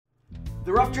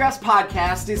The Rough Drafts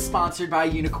podcast is sponsored by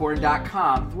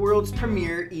Unicorn.com, the world's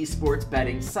premier esports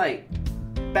betting site.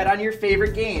 Bet on your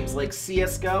favorite games like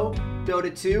CSGO,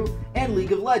 Dota 2, and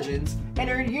League of Legends, and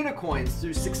earn Unicoins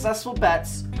through successful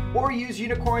bets, or use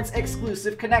Unicorn's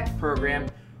exclusive Connect program,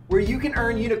 where you can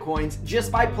earn Unicoins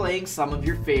just by playing some of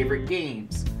your favorite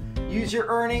games. Use your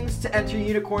earnings to enter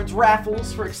Unicorn's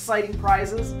raffles for exciting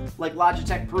prizes like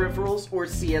Logitech peripherals or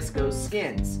CSGO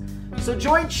skins. So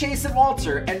join Chase and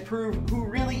Walter and prove who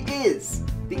really is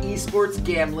the esports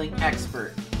gambling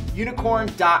expert.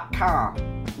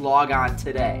 Unicorn.com. Log on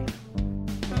today.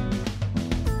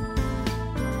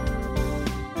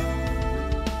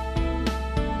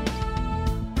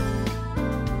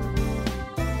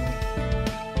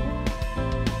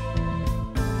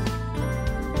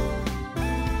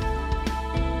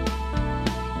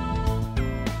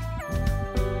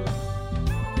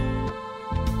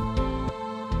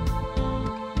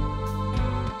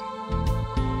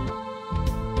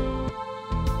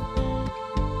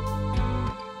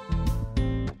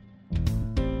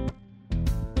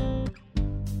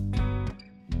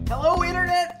 Hello,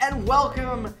 Internet, and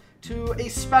welcome to a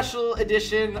special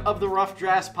edition of the Rough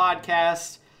Drafts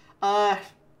podcast.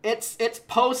 It's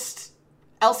post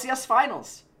LCS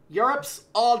finals. Europe's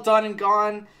all done and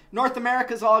gone. North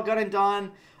America's all done and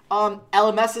done.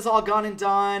 LMS is all gone and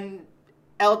done.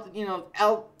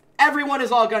 Everyone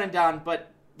is all gone and done,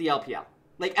 but the LPL.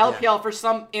 LPL, for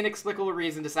some inexplicable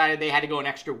reason, decided they had to go an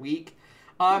extra week.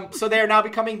 So they are now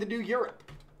becoming the new Europe.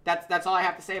 That's all I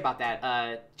have to say about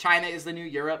that. China is the new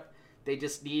Europe. They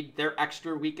just need their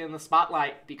extra week in the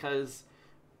spotlight, because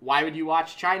why would you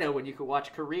watch China when you could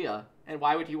watch Korea? And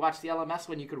why would you watch the LMS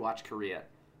when you could watch Korea?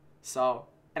 So,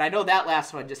 and I know that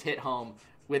last one just hit home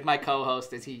with my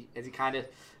co-host as he kind of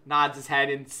nods his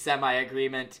head in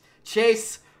semi-agreement.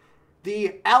 Chase,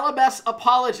 the LMS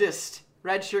apologist,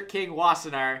 Redshirt King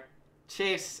Wassenaar.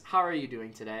 Chase, how are you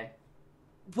doing today?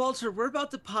 Walter, we're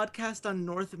about to podcast on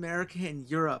North America and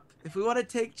Europe. If we want to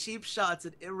take cheap shots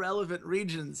at irrelevant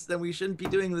regions, then we shouldn't be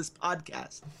doing this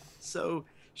podcast. So,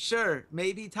 sure,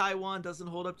 maybe Taiwan doesn't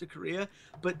hold up to Korea,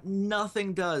 but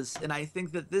nothing does. And I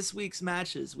think that this week's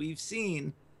matches, we've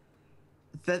seen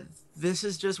that this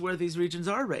is just where these regions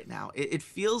are right now. It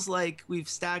feels like we've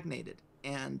stagnated.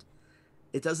 And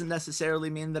it doesn't necessarily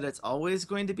mean that it's always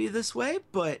going to be this way,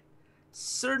 but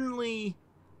certainly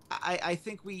I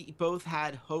think we both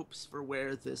had hopes for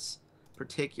where this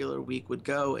particular week would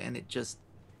go, and it just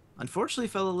unfortunately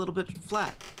fell a little bit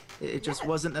flat. It just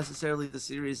wasn't necessarily the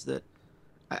series that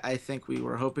I think we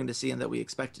were hoping to see and that we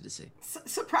expected to see.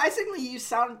 Surprisingly, you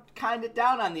sound kind of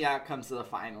down on the outcomes of the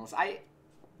finals.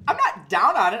 I'm not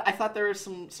down on it. I thought there were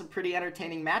some pretty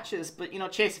entertaining matches, but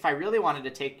Chase, if I really wanted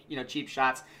to take cheap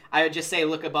shots, I would just say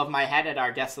look above my head at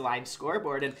our Guest Aligned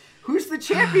scoreboard and who's the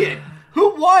champion?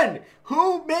 Who won?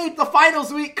 Who made the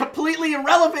finals week completely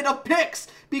irrelevant of picks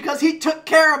because he took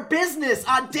care of business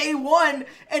on day one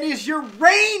and is your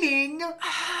reigning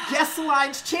Guest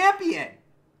Aligned champion?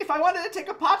 If I wanted to take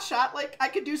a pot shot, I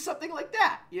could do something like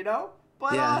that,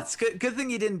 But yeah, it's good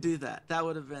thing you didn't do that. That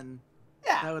would have been.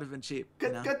 Yeah. That would have been cheap.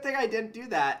 Good thing I didn't do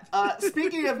that.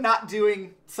 Speaking of not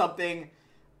doing something,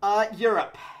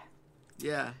 Europe.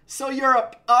 Yeah. So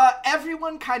Europe,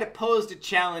 everyone kind of posed a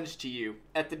challenge to you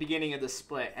at the beginning of the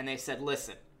split, and they said,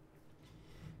 listen,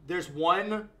 there's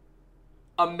one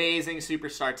amazing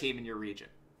superstar team in your region,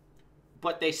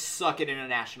 but they suck at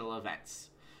international events.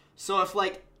 So if,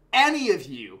 any of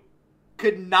you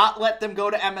could not let them go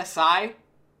to MSI,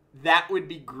 that would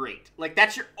be great.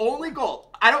 That's your only goal.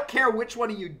 I don't care which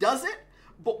one of you does it,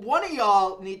 but one of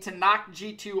y'all need to knock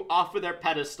G2 off of their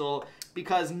pedestal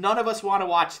because none of us want to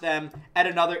watch them at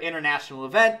another international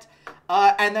event.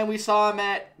 And then we saw them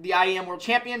at the IEM World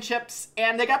Championships,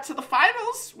 and they got to the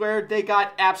finals where they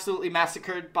got absolutely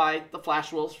massacred by the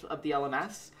Flash Wolves of the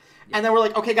LMS. Yeah. And then we're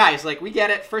like, okay, guys, we get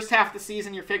it. First half of the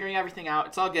season, you're figuring everything out.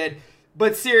 It's all good.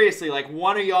 But seriously,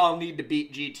 one of y'all need to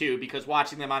beat G2 because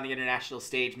watching them on the international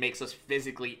stage makes us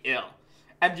physically ill.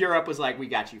 And Europe was like, we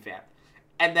got you, fam.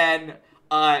 And then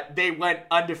they went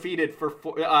undefeated for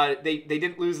they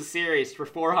didn't lose a series for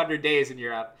 400 days in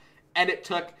Europe. And it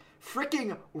took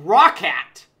freaking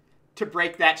Roccat to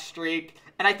break that streak.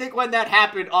 And I think when that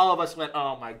happened, all of us went,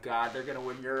 oh my God, they're going to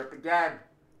win Europe again.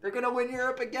 They're going to win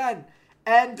Europe again.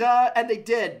 And they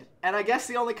did. And I guess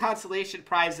the only consolation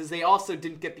prize is they also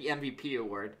didn't get the MVP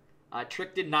award.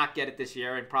 Trick did not get it this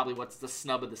year, and probably what's the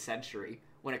snub of the century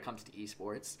when it comes to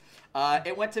esports.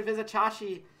 It went to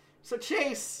Vizicsacsi. So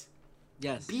Chase,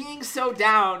 yes, being so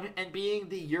down and being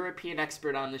the European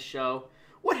expert on the show,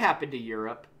 what happened to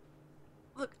Europe?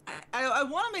 Look, I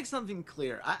want to make something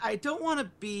clear. I don't want to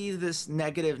be this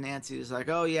negative Nancy who's like,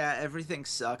 oh yeah, everything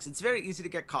sucks. It's very easy to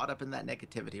get caught up in that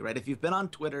negativity, right? If you've been on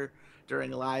Twitter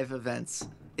during live events,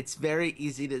 it's very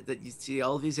easy that you see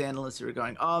all these analysts who are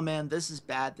going, oh man, this is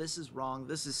bad, this is wrong,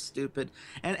 this is stupid.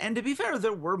 And to be fair,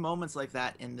 there were moments like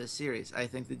that in this series. I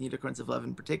think the Unicorns of Love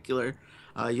in particular,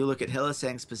 you look at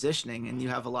Hylissang's positioning and you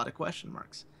have a lot of question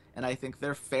marks. And I think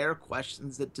they're fair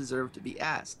questions that deserve to be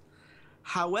asked.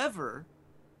 However,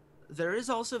 there is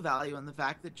also value in the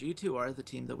fact that G2 are the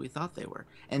team that we thought they were.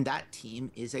 And that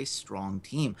team is a strong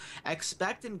team.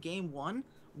 Expect in Game 1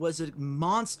 was a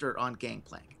monster on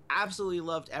Gangplank. Absolutely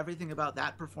loved everything about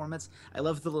that performance. I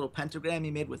loved the little pentagram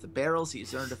he made with the barrels.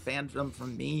 He's earned a fandom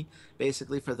from me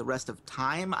basically for the rest of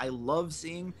time. I love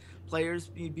seeing players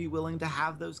be willing to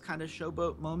have those kind of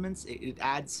showboat moments. It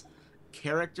adds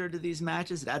character to these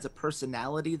matches. It adds a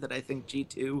personality that I think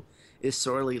G2 is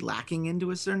sorely lacking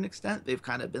into a certain extent. They've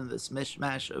kind of been this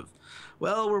mishmash of,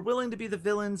 well, we're willing to be the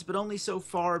villains, but only so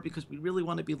far because we really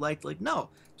want to be liked. Like, no,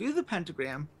 do the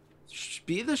pentagram,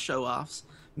 be the show-offs,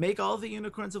 make all the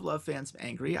Unicorns of Love fans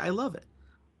angry. I love it.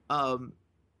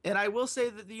 And I will say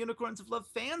that the Unicorns of Love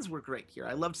fans were great here.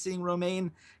 I loved seeing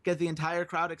Romain get the entire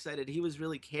crowd excited. He was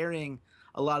really carrying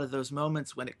a lot of those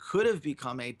moments when it could have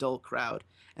become a dull crowd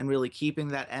and really keeping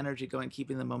that energy going,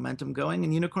 keeping the momentum going.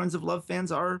 And Unicorns of Love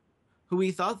fans are who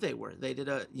we thought they were. They did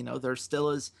they're still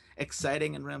as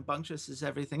exciting and rambunctious as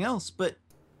everything else. But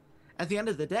at the end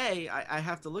of the day, I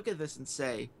have to look at this and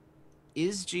say,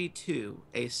 is G2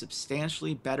 a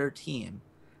substantially better team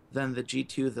than the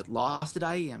G2 that lost at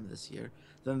IEM this year,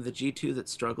 than the G2 that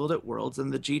struggled at Worlds,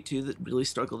 and the G2 that really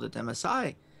struggled at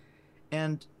MSI?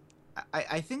 And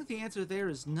I think the answer there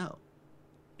is no.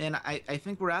 And I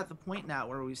think we're at the point now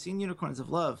where we've seen Unicorns of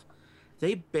Love.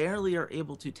 They barely are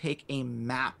able to take a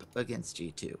map against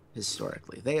G2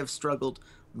 historically. They have struggled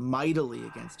mightily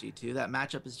against G2. That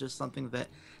matchup is just something that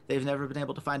they've never been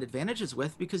able to find advantages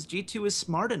with because G2 is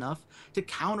smart enough to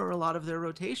counter a lot of their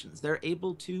rotations. They're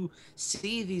able to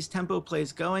see these tempo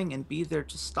plays going and be there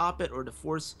to stop it or to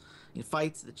force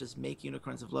fights that just make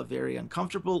Unicorns of Love very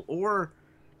uncomfortable, or,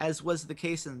 as was the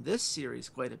case in this series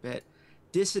quite a bit,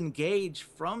 disengage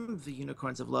from the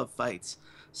Unicorns of Love fights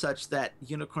such that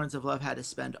Unicorns of Love had to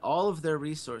spend all of their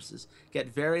resources, get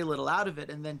very little out of it,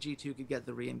 and then G2 could get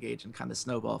the re-engage and kind of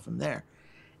snowball from there.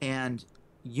 And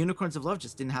Unicorns of Love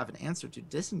just didn't have an answer to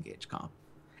disengage comp.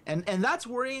 And that's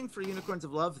worrying for Unicorns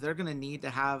of Love. They're going to need to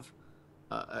have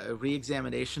a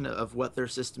re-examination of what their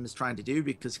system is trying to do,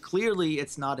 because clearly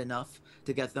it's not enough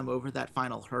to get them over that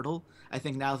final hurdle. I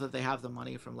think now that they have the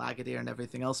money from Lagadier and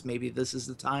everything else, maybe this is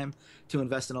the time to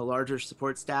invest in a larger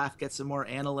support staff, get some more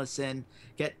analysts in,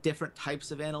 get different types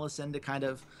of analysts in to kind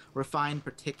of refine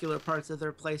particular parts of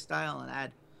their play style and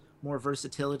add more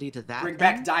versatility to that. Bring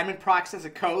back Diamondprox as a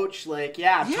coach. Like,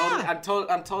 I'm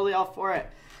totally all for it.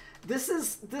 This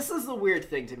is the weird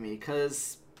thing to me,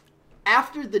 because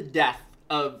after the death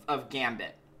of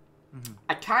Gambit,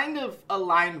 I kind of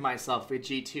aligned myself with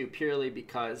G2 purely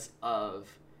because of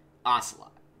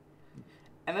Ocelot.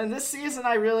 And then this season,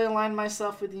 I really aligned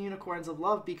myself with the Unicorns of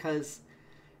Love because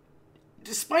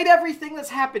despite everything that's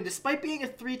happened, despite being a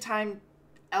 3-time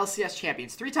LCS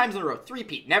champions, 3 times in a row,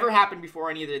 3-peat, never happened before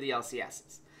in either of the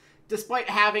LCSs, despite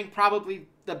having probably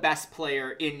the best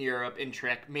player in Europe in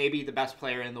Trick, maybe the best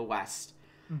player in the West,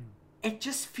 it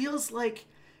just feels like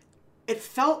it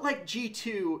felt like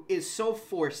G2 is so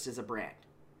forced as a brand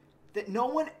that no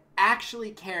one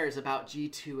actually cares about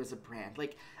G2 as a brand.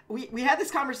 Like, we had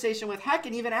this conversation with Heck,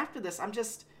 and even after this, I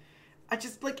just,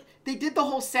 like, they did the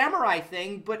whole Samurai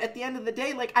thing, but at the end of the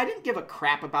day, like, I didn't give a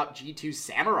crap about G2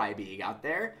 Samurai being out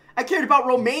there. I cared about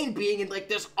Romain being in, like,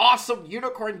 this awesome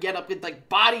unicorn getup with, like,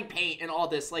 body paint and all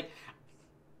this. Like,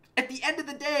 at the end of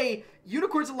the day,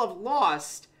 Unicorns of Love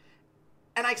lost,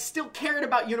 and I still cared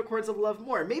about Unicorns of Love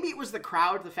more. Maybe it was the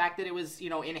crowd, the fact that it was,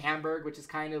 in Hamburg, which is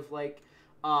kind of like,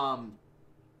 kind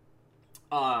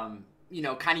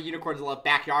of Unicorns of Love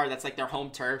backyard. That's like their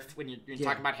home turf. When you're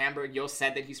talking about Hamburg, Yo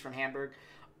said that he's from Hamburg.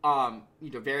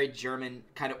 Very German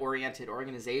kind of oriented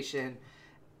organization.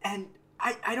 And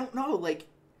I don't know, like,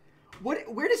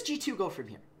 where does G2 go from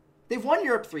here? They've won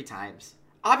Europe 3 times.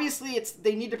 Obviously,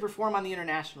 they need to perform on the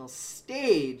international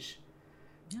stage.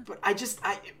 Yeah. But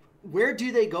where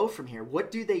do they go from here?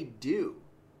 What do they do?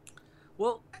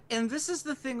 Well, and this is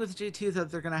the thing with G2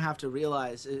 that they're going to have to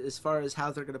realize as far as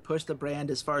how they're going to push the brand,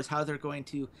 as far as how they're going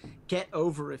to get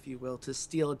over, if you will, to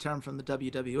steal a term from the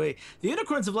WWE. The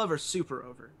Unicorns of Love are super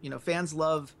over. Fans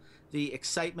love the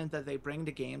excitement that they bring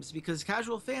to games because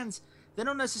casual fans, they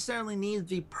don't necessarily need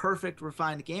the perfect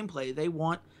refined gameplay. They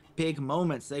want big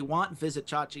moments. They want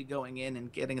Vizicachi going in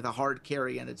and getting the hard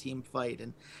carry in a team fight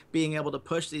and being able to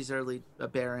push these early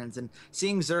Barons and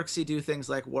seeing Xerxes do things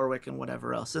like Warwick and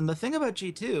whatever else. And the thing about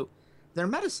G2, they're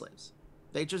meta slaves.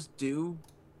 They just do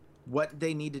what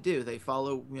they need to do. They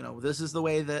follow, this is the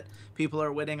way that people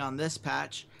are winning on this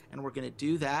patch, and we're going to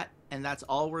do that, and that's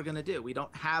all we're going to do. We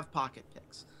don't have pocket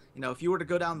picks. If you were to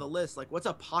go down the list, like, what's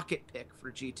a pocket pick for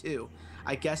G2?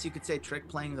 I guess you could say Trick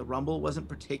playing the Rumble wasn't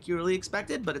particularly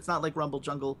expected, but it's not like Rumble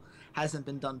Jungle hasn't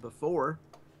been done before.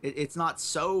 It's not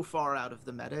so far out of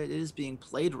the meta. It is being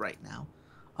played right now,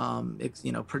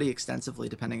 pretty extensively,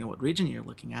 depending on what region you're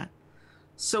looking at.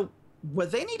 So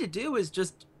what they need to do is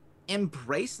just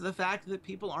embrace the fact that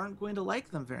people aren't going to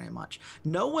like them very much.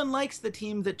 No one likes the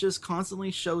team that just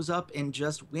constantly shows up and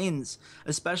just wins,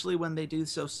 especially when they do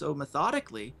so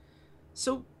methodically.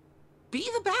 So be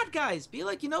the bad guys. Be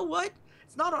like, you know what?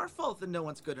 It's not our fault that no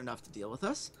one's good enough to deal with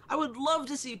us. I would love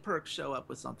to see Perk show up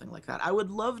with something like that. I would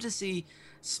love to see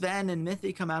Sven and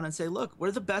Mithy come out and say, look,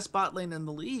 we're the best bot lane in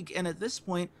the league, and at this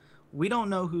point, we don't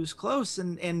know who's close.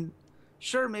 And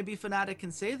sure, maybe Fnatic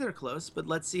can say they're close, but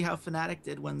let's see how Fnatic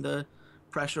did when the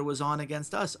pressure was on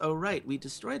against us. Oh, right, we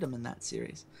destroyed them in that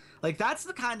series. Like, that's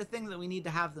the kind of thing that we need to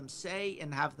have them say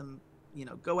and have them,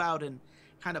 go out and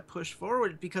kind of push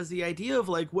forward, because the idea of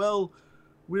like, well,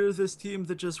 we're this team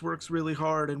that just works really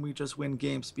hard and we just win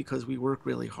games because we work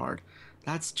really hard.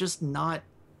 That's just not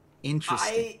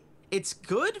interesting. It's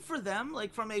good for them,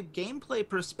 like, from a gameplay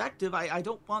perspective. I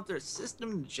don't want their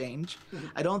system to change.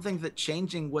 I don't think that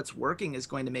changing what's working is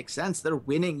going to make sense. They're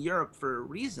winning Europe for a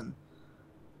reason.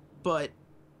 But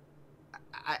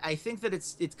I think that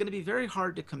it's going to be very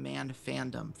hard to command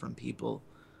fandom from people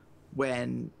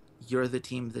when you're the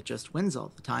team that just wins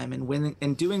all the time,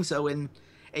 and doing so in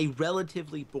a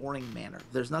relatively boring manner.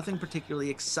 There's nothing particularly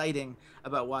exciting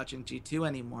about watching G2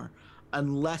 anymore,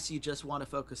 unless you just want to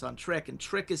focus on Trick. And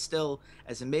Trick is still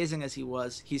as amazing as he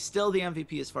was. He's still the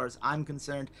MVP as far as I'm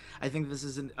concerned. I think this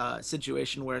is a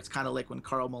situation where it's kind of like when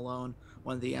Karl Malone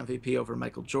won the MVP over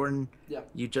Michael Jordan. Yeah.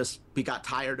 We got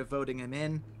tired of voting him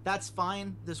in. That's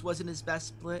fine. This wasn't his best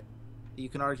split. You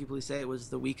can arguably say it was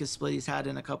the weakest split he's had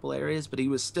in a couple areas, but he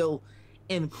was still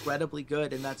incredibly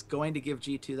good, and that's going to give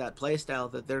G2 that playstyle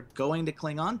that they're going to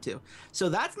cling on to. So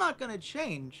that's not going to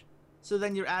change. So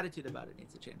then your attitude about it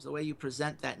needs to change. The way you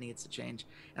present that needs to change.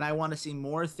 And I want to see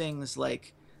more things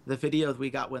like the video we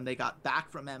got when they got back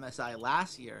from MSI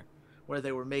last year, where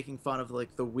they were making fun of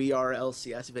like the We Are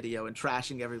LCS video and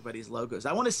trashing everybody's logos.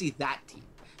 I want to see that team,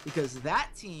 because that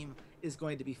team is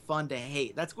going to be fun to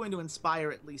hate. That's going to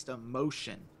inspire at least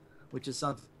emotion, which is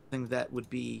something that would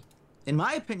be, in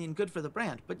my opinion, good for the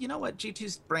brand. But you know what?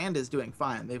 G2's brand is doing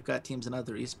fine. They've got teams in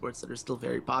other esports that are still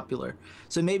very popular.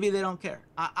 So maybe they don't care.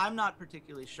 I'm not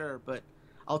particularly sure, but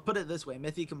I'll put it this way.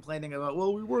 Mithy complaining about,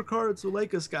 well, we work hard, so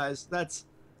like us, guys. That's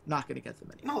not going to get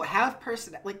them anywhere. No, have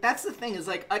like, that's the thing, is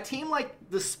like a team like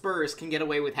the Spurs can get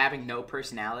away with having no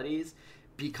personalities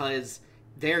because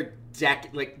they're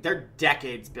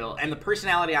decades built, and the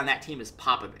personality on that team is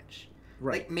Popovich.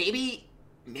 Right. Like,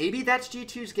 maybe that's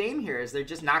G2's game here, is they're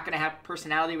just not going to have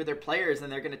personality with their players,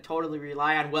 and they're going to totally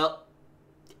rely on, well...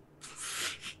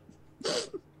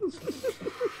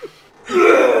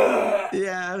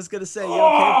 Yeah, I was going to say, you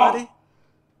okay, buddy?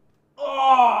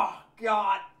 Oh,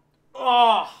 God.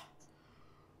 Oh,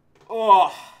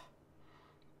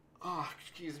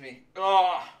 excuse me.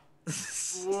 Oh,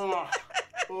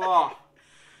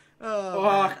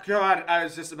 God. I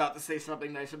was just about to say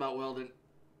something nice about Weldon.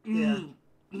 Yeah.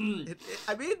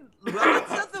 I mean, Weldon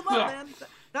set them up, man.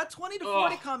 That 20 to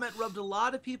 40 comment rubbed a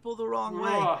lot of people the wrong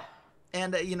way.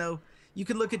 And, you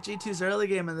can look at G2's early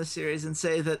game in this series and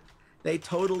say that they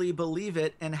totally believe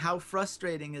it, and how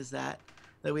frustrating is that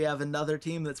we have another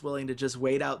team that's willing to just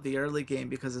wait out the early game,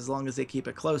 because as long as they keep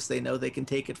it close, they know they can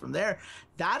take it from there.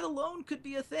 That alone could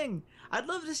be a thing. I'd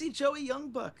love to see Joey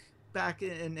Youngbuck back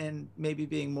and maybe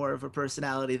being more of a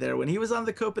personality there. When he was on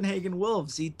the Copenhagen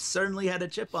Wolves, he certainly had a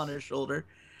chip on his shoulder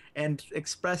and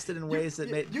expressed it in ways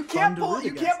that made you can't pull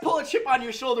a chip on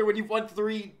your shoulder when you've won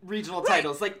 3 regional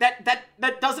titles. Like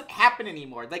that doesn't happen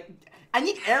anymore. Like, I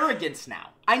need arrogance now.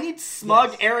 I need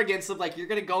smug arrogance of, like, you're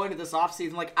going to go into this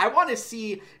offseason. Like, I want to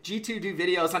see G2 do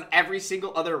videos on every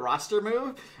single other roster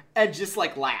move and just,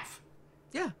 like, laugh.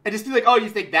 Yeah. And just be like, oh, you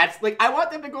think that's... Like, I want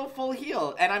them to go full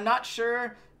heel. And I'm not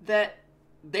sure that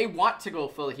they want to go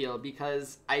full heel,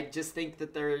 because I just think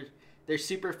that they're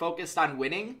super focused on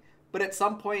winning. But at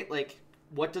some point, like,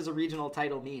 what does a regional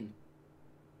title mean?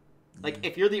 Like,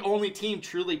 if you're the only team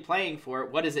truly playing for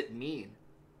it, what does it mean?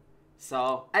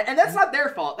 So, and that's not their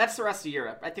fault. That's the rest of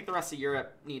Europe. I think the rest of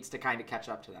Europe needs to kind of catch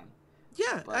up to them.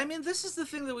 Yeah, But I mean, this is the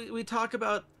thing that we talk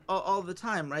about all the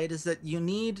time, right? Is that you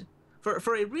need,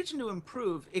 for a region to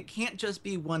improve, it can't just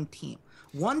be one team.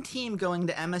 One team going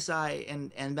to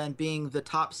MSI and then being the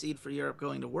top seed for Europe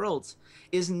going to Worlds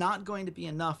is not going to be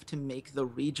enough to make the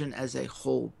region as a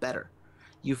whole better.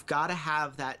 You've got to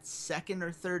have that second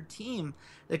or third team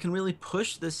that can really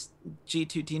push this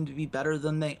G2 team to be better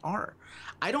than they are.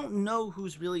 I don't know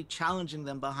who's really challenging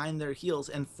them behind their heels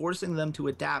and forcing them to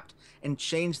adapt and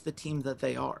change the team that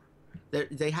they are.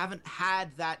 They haven't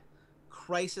had that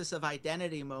crisis of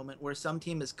identity moment where some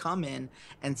team has come in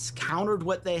and countered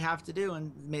what they have to do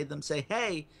and made them say,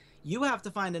 hey, you have to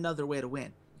find another way to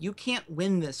win. You can't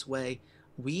win this way.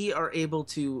 We are able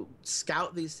to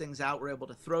scout these things out. We're able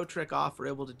to throw Trick off. We're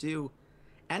able to do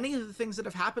any of the things that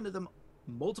have happened to them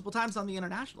multiple times on the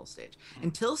international stage.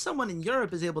 Until someone in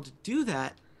Europe is able to do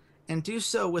that and do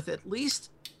so with at least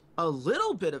a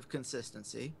little bit of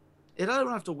consistency, it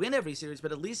don't have to win every series,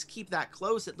 but at least keep that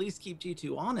close, at least keep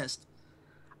G2 honest.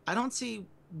 I don't see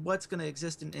what's going to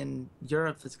exist in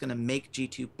Europe that's going to make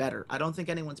G2 better. I don't think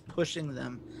anyone's pushing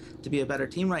them to be a better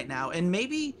team right now. And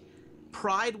maybe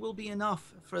pride will be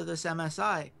enough for this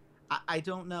MSI. I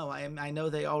don't know. I know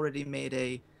they already made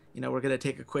a, we're going to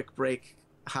take a quick break,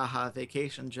 haha,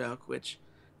 vacation joke, which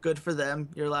good for them.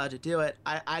 You're allowed to do it.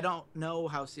 I don't know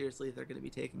how seriously they're going to be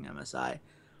taking MSI,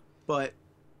 but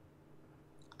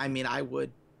I mean, I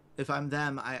would, if I'm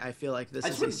them, I feel like this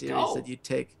is a series that you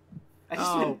take. I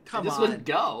just wouldn't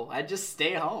go. I'd just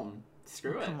stay home.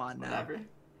 Screw it. Come on now. Whatever.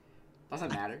 Doesn't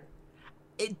matter.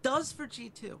 It does for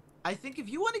G2. I think if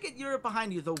you want to get Europe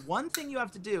behind you, the one thing you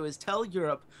have to do is tell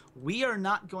Europe, we are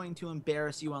not going to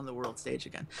embarrass you on the world stage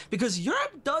again. Because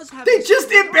Europe does have... They just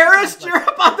embarrassed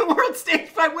Europe on the world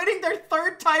stage by winning their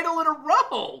third title in a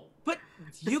row. But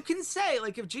you can say,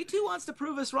 like, if G2 wants to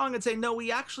prove us wrong and say, no,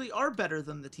 we actually are better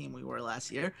than the team we were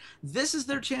last year, this is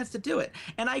their chance to do it.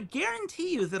 And I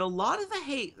guarantee you that a lot of the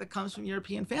hate that comes from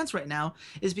European fans right now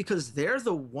is because they're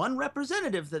the one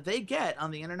representative that they get on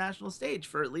the international stage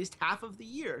for at least half of the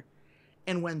year.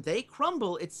 And when they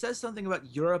crumble, it says something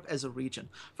about Europe as a region.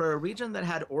 For a region that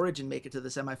had Origin make it to the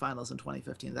semifinals in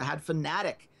 2015, that had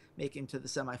Fnatic making to the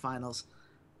semifinals.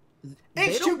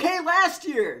 H2K last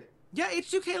year. Yeah,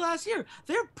 H2K last year.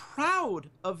 They're proud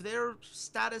of their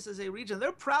status as a region.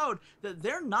 They're proud that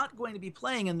they're not going to be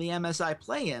playing in the MSI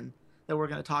play-in that we're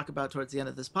going to talk about towards the end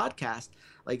of this podcast.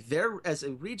 Like, they're, as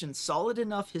a region, solid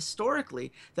enough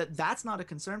historically that that's not a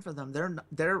concern for them.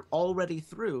 They're already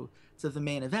through to the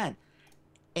main event.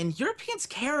 And Europeans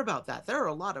care about that. There are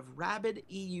a lot of rabid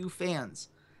EU fans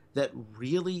that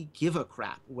really give a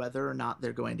crap whether or not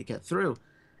they're going to get through.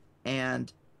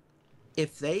 And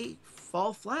if they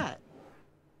fall flat,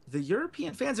 the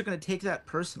European fans are going to take that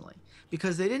personally,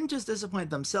 because they didn't just disappoint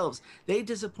themselves, they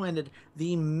disappointed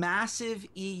the massive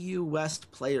EU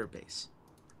West player base.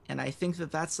 And I think that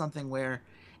that's something where,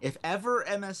 if ever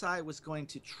MSI was going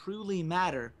to truly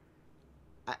matter,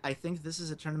 I think this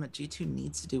is a tournament G2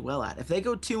 needs to do well at. If they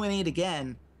go 2-8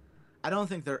 again, I don't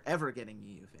think they're ever getting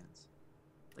EU fans.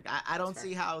 Like, I don't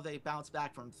see how they bounce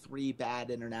back from 3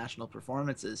 bad international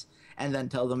performances and then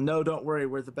tell them, no, don't worry,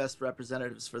 we're the best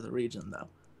representatives for the region, though.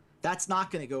 That's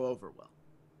not going to go over well.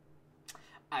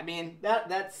 I mean,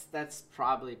 that's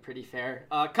probably pretty fair.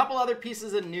 A couple other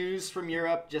pieces of news from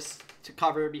Europe just to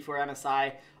cover before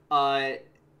MSI.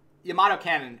 Yamato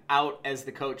Cannon out as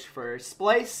the coach for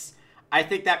Splyce. I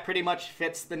think that pretty much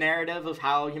fits the narrative of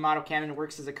how Yamato Cannon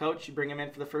works as a coach. You bring him in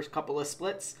for the first couple of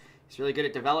splits. He's really good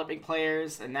at developing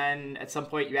players, and then at some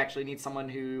point you actually need someone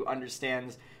who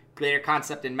understands greater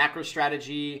concept and macro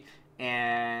strategy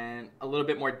and a little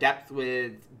bit more depth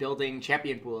with building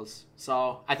champion pools.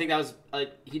 So I think that was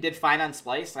he did fine on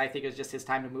Splyce. I think it was just his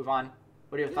time to move on.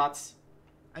 What are your thoughts?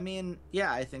 I mean,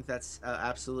 yeah, I think that's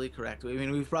absolutely correct. I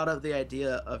mean, we've brought up the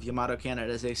idea of Yamato Cannon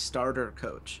as a starter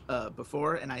coach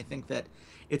before, and I think that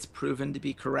it's proven to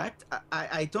be correct.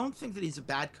 I don't think that he's a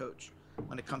bad coach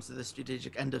when it comes to the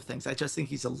strategic end of things. I just think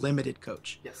he's a limited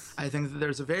coach. Yes. I think that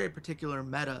there's a very particular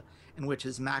meta in which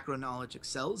his macro knowledge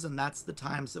excels, and that's the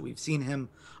times that we've seen him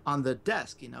on the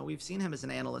desk. You know, we've seen him as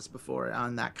an analyst before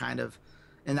on that kind of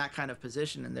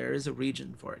position, and there is a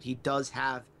region for it. He does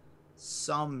have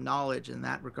some knowledge in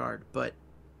that regard, but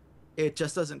it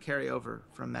just doesn't carry over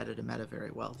from meta to meta very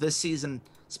well. This season,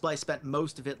 Splyce spent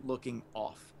most of it looking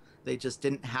off. They just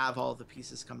didn't have all the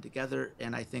pieces come together,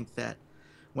 and I think that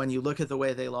when you look at the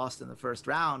way they lost in the first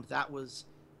round, that was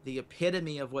the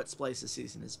epitome of what Splyce's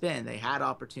season has been. They had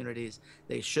opportunities,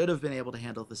 they should have been able to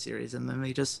handle the series, and then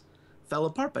they just fell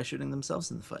apart by shooting themselves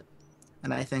in the foot.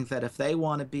 And I think that if they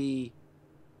want to be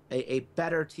a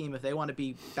better team, if they want to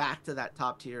be back to that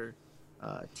top tier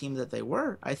team that they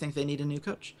were, I think they need a new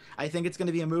coach. I think it's going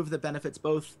to be a move that benefits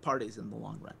both parties in the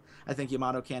long run. I think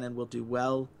Yamato Cannon will do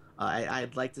well.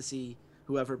 I'd like to see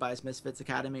whoever buys Misfits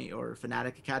Academy or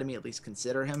Fnatic Academy at least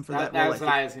consider him for that role. That's what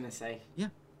I was going to say. Yeah.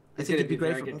 He's going to be a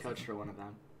very good coach for one of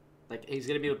them. Like, he's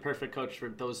going to be the perfect coach for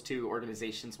those two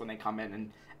organizations when they come in.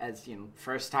 And as,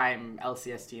 first-time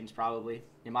LCS teams probably.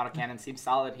 Yamato Cannon seems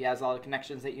solid. He has all the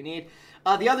connections that you need.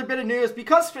 The other bit of news,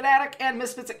 because Fnatic and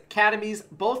Misfits Academies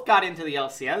both got into the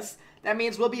LCS, that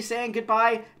means we'll be saying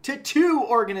goodbye to two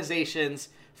organizations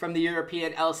from the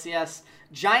European LCS,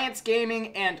 Giants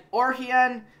Gaming and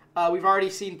Origen. We've already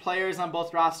seen players on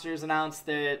both rosters announce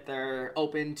that they're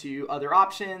open to other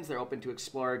options, they're open to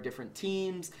explore different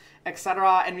teams,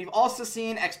 etc. And we've also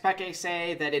seen Xpeke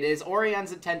say that it is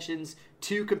Orien's intentions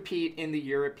to compete in the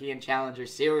European Challenger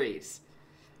Series.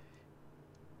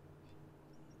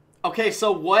 Okay,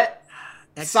 so what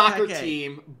soccer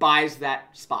team buys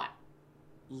that spot?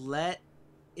 Let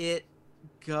it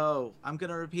go. I'm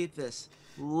going to repeat this.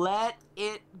 Let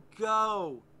it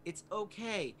go. It's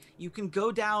okay. You can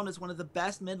go down as one of the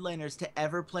best mid laners to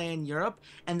ever play in Europe,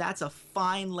 and that's a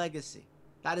fine legacy.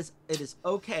 It is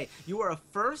okay. You are a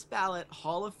first ballot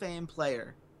Hall of Fame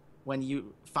player when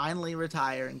you finally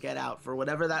retire and get out for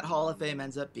whatever that Hall of Fame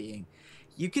ends up being.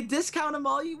 You can discount him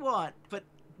all you want, but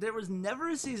there was never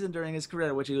a season during his career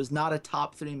in which he was not a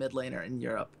top 3 mid laner in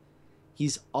Europe.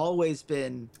 He's always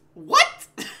been... What?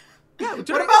 Yeah,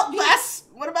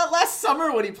 What about last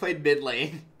summer when he played mid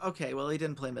lane? Okay, well, he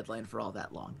didn't play mid lane for all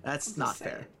that long. That's not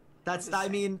fair.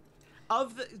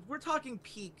 We're talking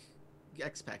peak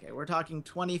Xpeke. We're talking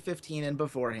 2015 and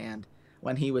beforehand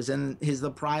when he was in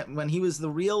when he was the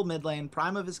real mid lane,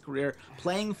 prime of his career,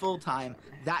 playing full time.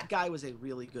 That guy was a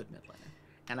really good mid laner.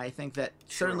 And I think that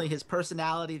certainly his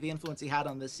personality, the influence he had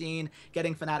on the scene,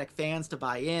 getting Fnatic fans to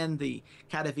buy in, the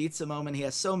Katowice moment, he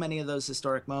has so many of those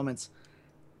historic moments.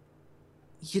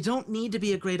 You don't need to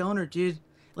be a great owner, dude.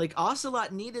 Like,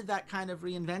 Ocelot needed that kind of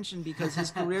reinvention because his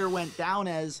career went down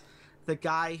as the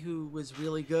guy who was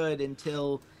really good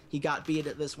until he got beat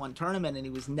at this one tournament and he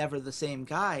was never the same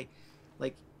guy.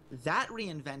 Like, that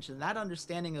reinvention, that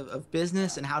understanding of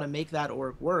business and how to make that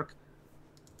org work,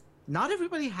 not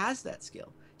everybody has that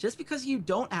skill. Just because you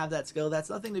don't have that skill, that's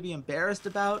nothing to be embarrassed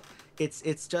about.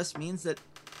 It's just means that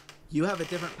you have a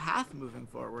different path moving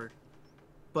forward.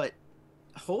 But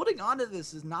holding on to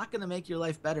this is not going to make your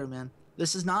life better, man.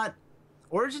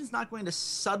 Origin's not going to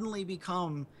suddenly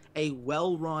become a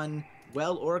well-run,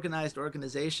 well-organized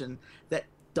organization that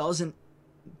doesn't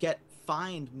get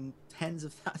fined tens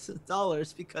of thousands of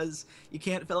dollars because you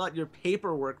can't fill out your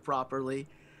paperwork properly.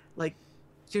 Like,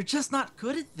 you're just not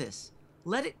good at this.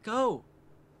 Let it go.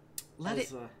 Let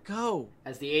it go.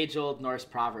 As the age-old Norse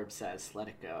proverb says, let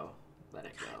it go. Let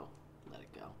it go. Let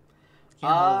it go.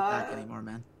 Can't hold it back anymore,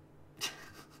 man.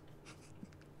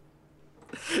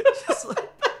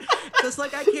 just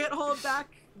like I can't hold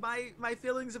back my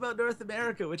feelings about North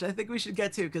America, which I think we should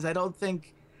get to, because I don't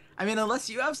think... I mean, unless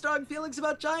you have strong feelings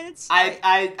about Giants...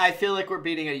 I feel like we're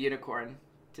beating a unicorn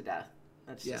to death.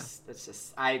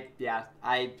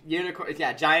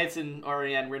 Giants and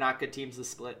Orion were not good teams to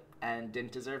split and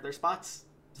didn't deserve their spots.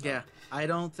 So. Yeah, I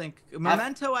don't think...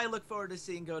 Memento, I look forward to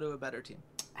seeing go to a better team.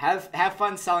 Have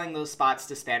fun selling those spots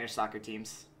to Spanish soccer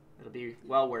teams. It'll be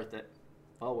well worth it.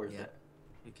 Well worth it.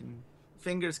 We can...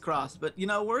 Fingers crossed. But,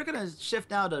 we're going to shift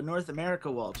now to North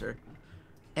America, Walter.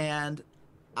 And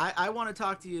I want to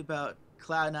talk to you about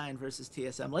Cloud9 versus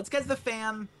TSM. Let's get the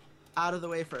fan out of the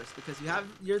way first, because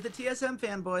you're the TSM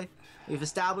fanboy. We've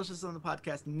established this on the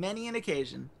podcast many an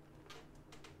occasion.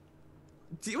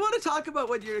 Do you want to talk about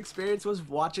what your experience was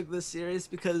watching this series?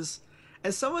 Because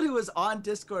as someone who was on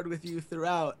Discord with you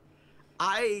throughout,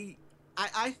 I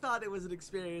thought it was an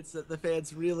experience that the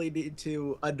fans really need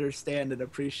to understand and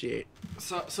appreciate.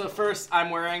 So first, I'm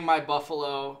wearing my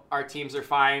Buffalo "Our Teams Are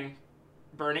Fine"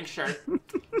 burning shirt.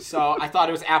 So I thought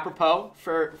it was apropos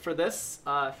for this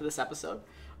episode.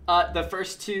 The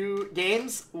first two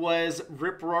games was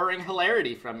rip-roaring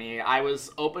hilarity from me. I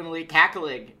was openly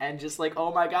cackling and just like,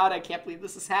 oh my god, I can't believe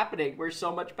this is happening. We're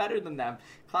so much better than them.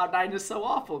 Cloud9 is so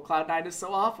awful. Cloud9 is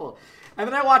so awful. And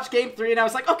then I watched Game 3 and I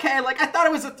was like, okay, like I thought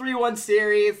it was a 3-1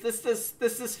 series. This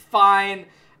is fine.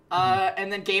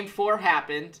 And then Game 4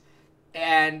 happened.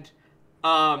 And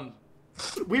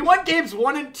we won games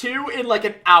 1 and 2 in like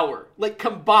an hour. Like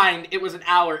combined, it was an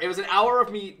hour. It was an hour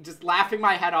of me just laughing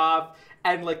my head off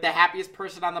and like the happiest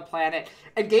person on the planet.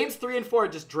 And games 3 and 4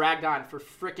 just dragged on for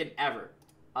frickin' ever.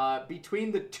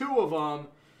 Between the two of them,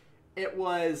 it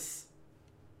was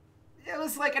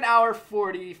like an hour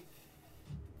 40.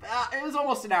 It was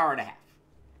almost an hour and a half.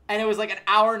 And it was like an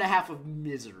hour and a half of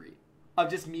misery. of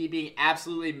just me being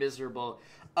absolutely miserable.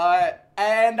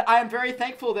 And I'm very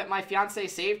thankful that my fiance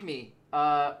saved me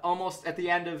almost at the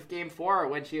end of game 4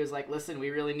 when she was like, listen, we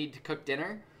really need to cook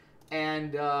dinner.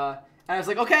 And I was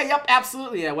like, okay, yep,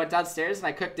 absolutely. And I went downstairs and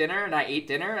I cooked dinner and I ate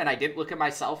dinner and I didn't look at my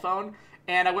cell phone.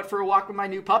 And I went for a walk with my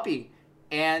new puppy.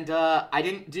 And I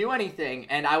didn't do anything.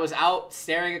 And I was out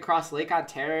staring across Lake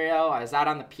Ontario. I was out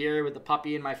on the pier with the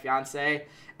puppy and my fiance.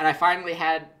 And I finally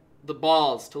had the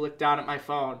balls to look down at my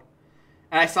phone.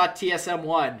 And I saw TSM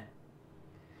 1.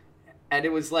 And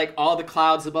it was like all the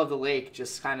clouds above the lake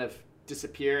just kind of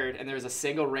disappeared. And there was a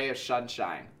single ray of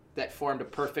sunshine that formed a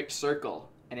perfect circle.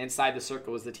 And inside the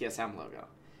circle was the TSM logo.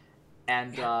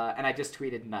 And I just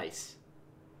tweeted, nice.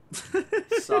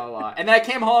 So, and then I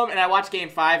came home and I watched Game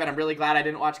 5, and I'm really glad I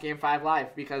didn't watch Game 5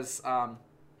 live because I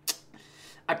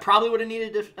probably would have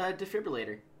needed a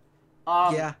defibrillator.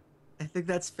 Yeah, I think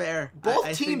that's fair.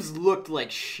 Both teams looked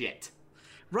like shit.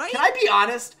 Right? Can I be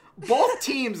honest? Both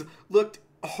teams looked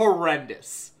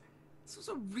horrendous. This was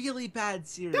a really bad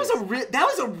series. That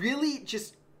was a really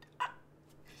just...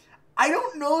 I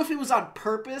don't know if it was on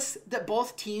purpose that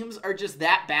both teams are just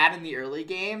that bad in the early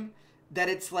game that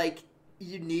it's like...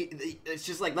 It's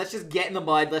just like, let's just get in the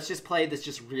mud. Let's just play this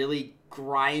just really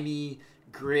grimy,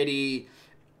 gritty,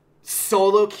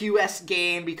 solo QS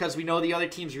game because we know the other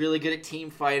team's really good at team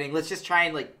fighting. Let's just try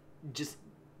and like, just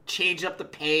change up the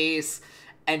pace.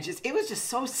 And just, it was just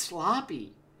so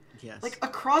sloppy. Yes. Like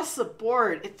across the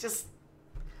board, it just,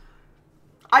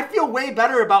 I feel way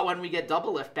better about when we get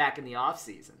Doublelift back in the off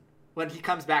season. When he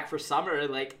comes back for summer,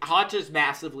 like, Hodge's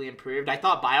massively improved. I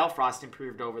thought Biofrost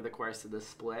improved over the course of this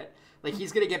split. Like,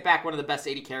 he's going to get back one of the best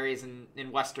 80 carries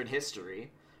in Western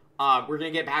history. We're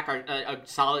going to get back a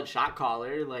solid shot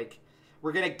caller. Like,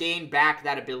 we're going to gain back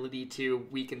that ability to,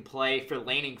 we can play for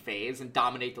laning phase and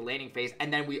dominate the laning phase.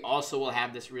 And then we also will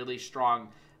have this really strong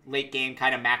late game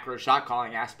kind of macro shot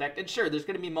calling aspect. And sure, there's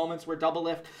going to be moments where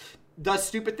Doublelift does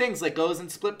stupid things, like goes and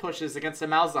split pushes against a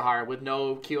Malzahar with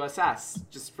no QSS,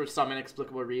 just for some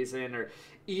inexplicable reason, or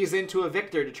ease into a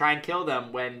Victor to try and kill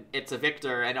them when it's a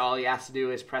Victor and all he has to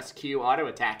do is press Q auto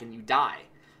attack and you die.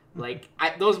 Like,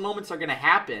 those moments are going to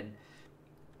happen,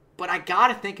 but I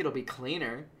gotta think it'll be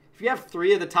cleaner. If you have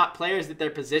 3 of the top players at their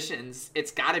positions,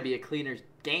 it's gotta be a cleaner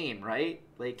game, right?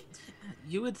 Like,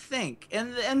 you would think.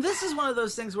 And this is one of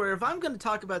those things where if I'm going to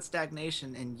talk about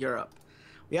stagnation in Europe,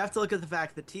 we have to look at the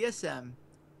fact that TSM,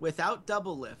 without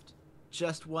Doublelift,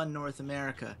 just won North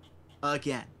America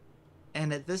again.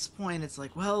 And at this point, it's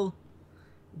like, well,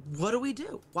 what do we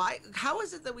do? Why? How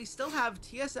is it that we still have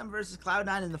TSM versus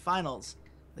Cloud9 in the finals?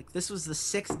 Like, this was the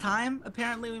 6th time,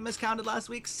 apparently we miscounted last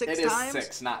week. 6 times? It is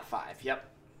 6, not 5. Yep.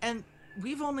 And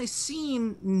we've only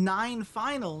seen 9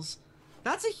 finals.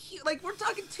 That's like, we're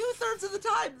talking 2/3 of the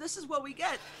time. This is what we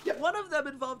get. Yep. One of them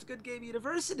involved Good Game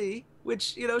University,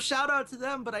 which, shout out to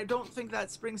them, but I don't think that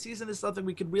spring season is something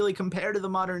we could really compare to the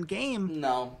modern game.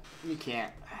 No, you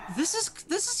can't. This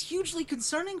is hugely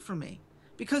concerning for me,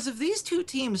 because if these two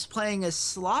teams playing as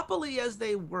sloppily as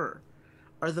they were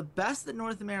are the best that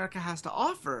North America has to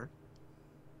offer,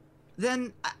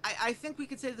 then I think we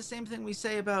could say the same thing we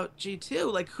say about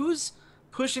G2. Like, who's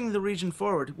pushing the region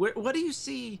forward? What do you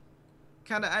see?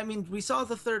 We saw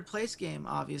the 3rd place game,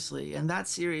 obviously, and that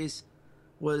series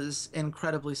was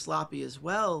incredibly sloppy as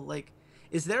well. Like,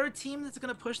 is there a team that's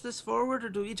going to push this forward, or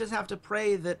do we just have to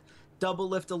pray that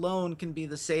Doublelift alone can be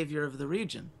the savior of the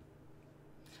region?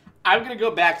 I'm going to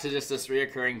go back to just this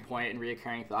reoccurring point and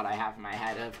reoccurring thought I have in my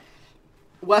head of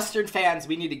Western fans,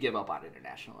 we need to give up on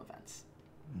international events.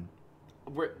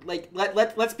 We're like,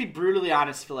 let's be brutally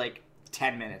honest for like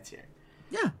 10 minutes here.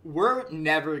 Yeah. We're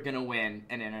never going to win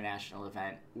an international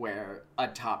event where a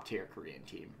top-tier Korean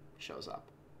team shows up.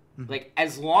 Mm-hmm. Like,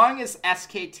 as long as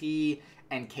SKT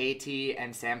and KT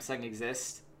and Samsung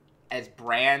exist as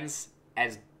brands,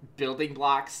 as building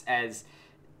blocks, as...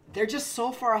 They're just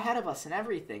so far ahead of us in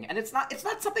everything. And it's not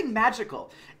something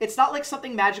magical. It's not like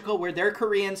something magical where they're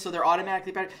Korean, so they're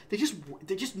automatically better. They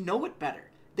just know it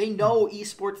better. They know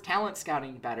esports talent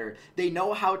scouting better. They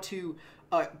know how to...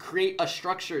 create a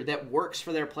structure that works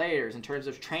for their players in terms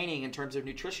of training, in terms of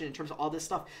nutrition, in terms of all this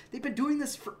stuff. They've been doing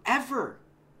this forever.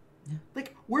 Yeah.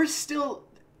 Like, we're still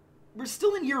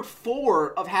in year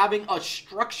 4 of having a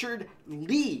structured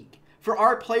league for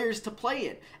our players to play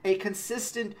in, a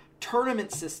consistent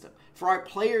tournament system for our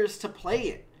players to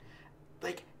play in.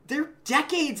 Like, they're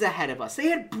decades ahead of us. They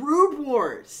had Brood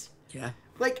Wars. Yeah.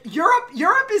 Like,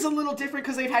 Europe is a little different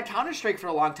because they've had Counter-Strike for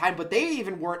a long time, but they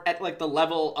even weren't at, like, the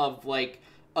level of, like,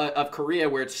 of Korea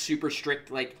where it's super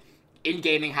strict, like, in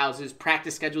gaming houses,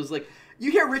 practice schedules. Like, you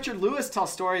hear Richard Lewis tell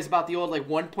stories about the old, like,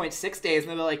 1.6 days,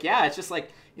 and they're like, yeah, it's just,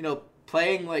 like,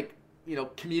 playing like, you know,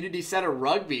 community center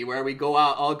rugby where we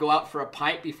all go out for a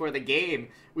pint before the game.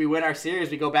 We win our series,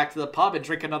 we go back to the pub and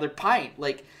drink another pint.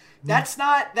 Like, that's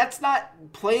not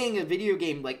playing a video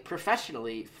game like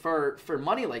professionally for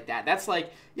money like that. That's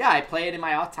like, yeah, I play it in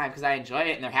my off time because I enjoy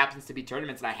it, and there happens to be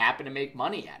tournaments and I happen to make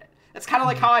money at it. That's kind of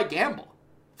like how I gamble.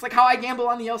 It's like how I gamble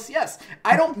on the LCS.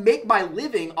 I don't make my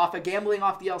living off of gambling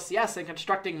off the LCS and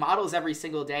constructing models every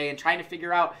single day and trying to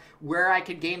figure out where I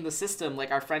could game the system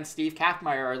like our friend Steve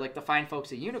Kaffmeyer or like the fine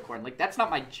folks at Unicorn. Like, that's not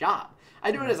my job.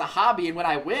 I do it as a hobby, and when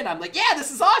I win, I'm like, yeah,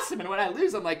 this is awesome. And when I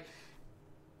lose, I'm like,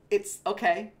 it's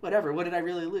okay, whatever. What did I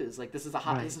really lose? Like, this is a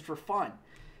hobby. This is for fun.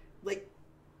 Like,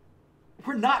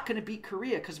 we're not going to beat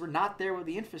Korea because we're not there with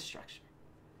the infrastructure.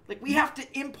 Like, we have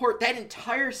to import that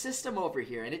entire system over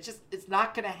here, and it's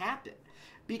not going to happen.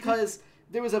 Because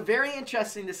there was a very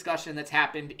interesting discussion that's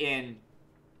happened in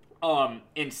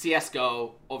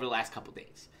CSGO over the last couple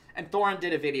days. And Thorin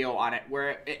did a video on it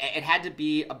where it had to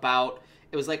be about,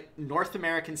 it was like North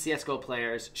American CSGO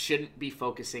players shouldn't be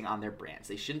focusing on their brands.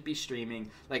 They shouldn't be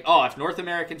streaming. Like, oh, if North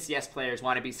American CS players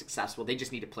want to be successful, they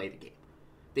just need to play the game.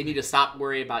 They need to stop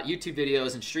worrying about YouTube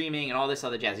videos and streaming and all this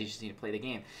other jazz. You just need to play the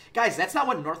game. Guys, that's not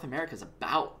what North America is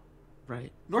about.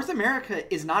 Right. North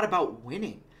America is not about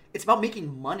winning. It's about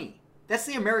making money. That's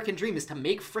the American dream, is to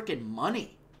make frickin'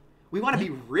 money. We want to be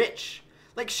rich.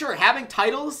 Like, sure, having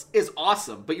titles is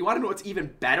awesome, but you want to know what's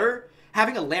even better?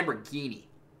 Having a Lamborghini.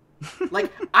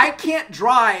 Like, I can't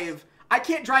drive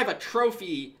a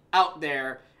trophy out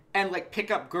there and, like, pick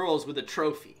up girls with a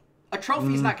trophy. A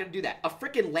trophy's not going to do that. A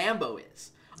frickin' Lambo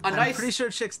is. I'm pretty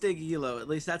sure chicks dig ELO. At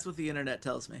least that's what the internet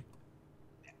tells me.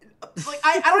 Like,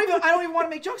 I don't even want to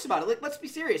make jokes about it. Like, let's be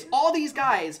serious. All these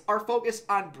guys are focused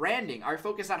on branding, are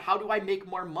focused on how do I make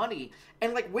more money.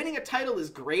 And, like, winning a title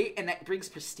is great, and that brings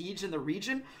prestige in the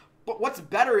region. But what's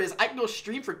better is I can go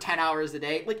stream for 10 hours a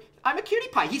day. Like, I'm a cutie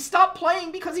pie. He stopped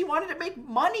playing because he wanted to make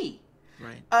money.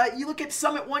 Right. You look at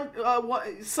Summit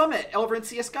Summit over in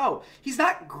CSGO. He's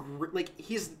not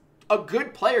he's a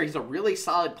good player. He's a really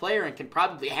solid player and can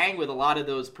probably hang with a lot of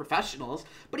those professionals.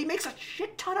 But he makes a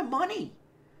shit ton of money.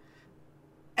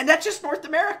 And that's just North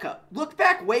America. Look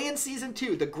back way in Season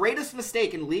 2. The greatest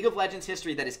mistake in League of Legends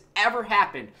history that has ever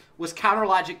happened was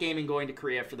Counterlogic Gaming going to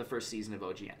Korea for the first season of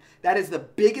OGN. That is the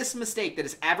biggest mistake that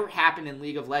has ever happened in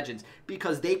League of Legends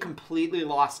because they completely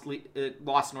lost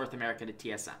North America to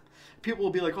TSM. People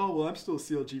will be like, oh, well, I'm still a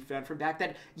CLG fan from back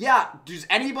then. Yeah, does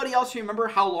anybody else remember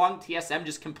how long TSM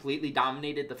just completely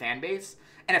dominated the fan base?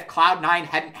 And if Cloud9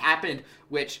 hadn't happened,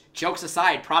 which, jokes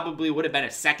aside, probably would have been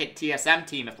a second TSM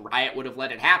team if Riot would have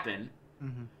let it happen.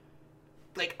 Mm-hmm.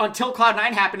 Like, until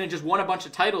Cloud9 happened and just won a bunch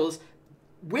of titles,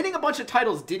 winning a bunch of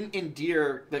titles didn't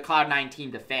endear the Cloud9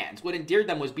 team to fans. What endeared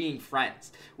them was being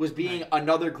friends, was being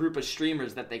another group of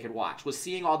streamers that they could watch, was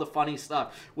seeing all the funny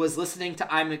stuff, was listening to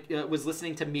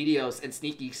Meteos and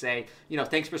Sneaky say, you know,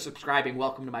 thanks for subscribing,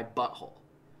 welcome to my butthole.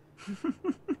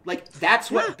 Like,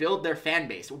 that's what built their fan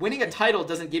base. Winning a title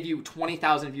doesn't give you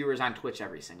 20,000 viewers on Twitch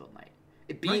every single night.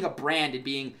 Being a brand and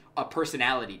being a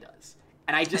personality does.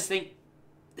 And I just think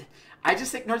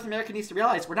North America needs to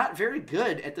realize we're not very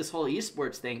good at this whole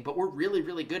esports thing, but we're really,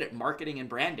 really good at marketing and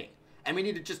branding. And we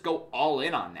need to just go all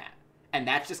in on that. And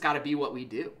that's just got to be what we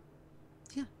do.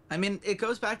 Yeah. I mean, it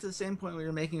goes back to the same point we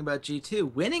were making about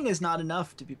G2. Winning is not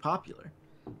enough to be popular.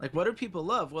 Like, what do people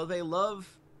love? Well, they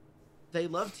love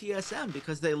TSM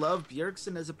because they love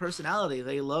Bjergsen as a personality.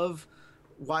 They love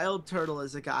Wild Turtle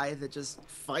as a guy that just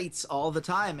fights all the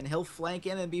time, and he'll flank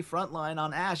in and be frontline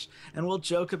on Ashe, and we'll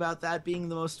joke about that being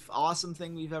the most awesome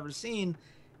thing we've ever seen,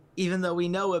 even though we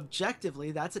know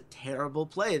objectively that's a terrible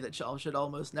play that should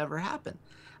almost never happen.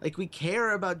 Like, we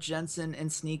care about Jensen and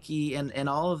Sneaky and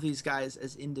all of these guys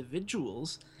as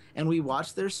individuals, and we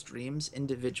watch their streams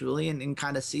individually and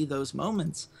kind of see those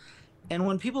moments. And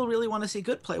when people really want to see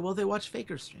good play, well, they watch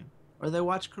Faker stream or they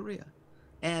watch Korea.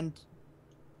 And,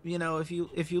 you know, if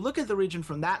you look at the region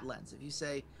from that lens, if you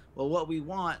say, well, what we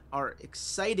want are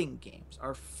exciting games,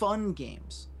 are fun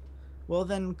games, well,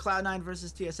 then Cloud9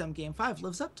 versus TSM Game 5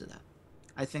 lives up to that.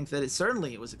 I think that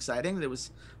it was exciting.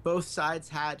 Both sides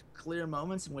had clear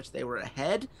moments in which they were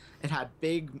ahead. It had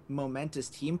big momentous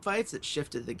team fights that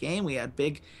shifted the game. We had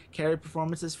big carry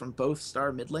performances from both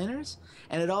star mid laners.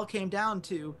 And it all came down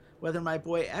to whether my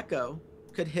boy Echo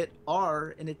could hit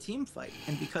R in a team fight.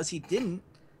 And because he didn't,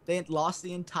 they lost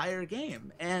the entire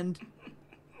game. And,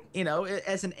 you know,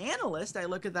 as an analyst, I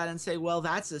look at that and say, well,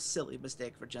 that's a silly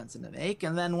mistake for Jensen to make.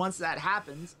 And then once that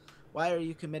happens, why are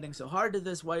you committing so hard to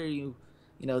this? Why are you,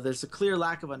 you know, there's a clear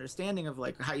lack of understanding of,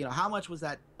 like, how much was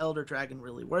that Elder Dragon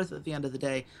really worth at the end of the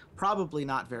day? Probably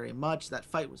not very much. That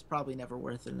fight was probably never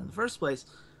worth it in the first place.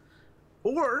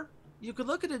 Or you could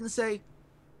look at it and say,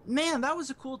 man, that was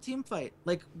a cool team fight.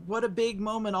 Like, what a big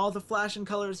moment. All the flash and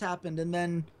colors happened, and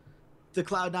then the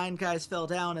Cloud9 guys fell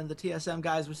down and the TSM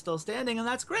guys were still standing, and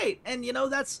that's great. And,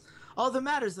 that's all that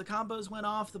matters. The combos went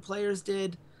off, the players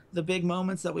did the big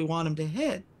moments that we want them to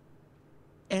hit.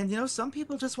 And, some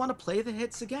people just want to play the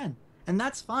hits again, and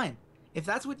that's fine. If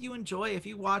that's what you enjoy, if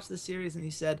you watch the series and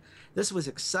you said, this was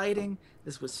exciting,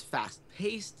 this was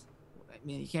fast-paced, I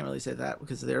mean, you can't really say that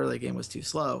because the early game was too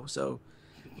slow, so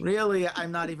really,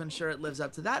 I'm not even sure it lives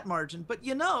up to that margin. But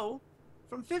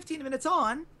from 15 minutes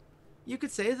on, you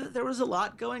could say that there was a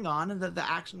lot going on and that the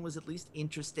action was at least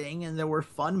interesting and there were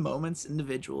fun moments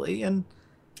individually, and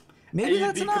maybe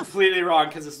that's enough. You'd be completely wrong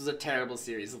because this was a terrible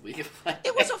series of League of Legends.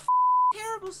 It was a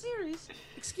terrible series.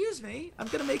 Excuse me. I'm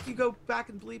going to make you go back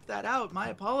and bleep that out. My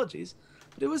apologies.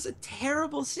 But it was a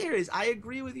terrible series. I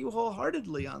agree with you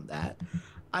wholeheartedly on that.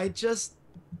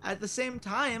 At the same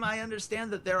time, I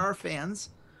understand that there are fans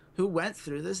who went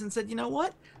through this and said, you know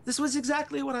what? This was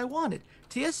exactly what I wanted.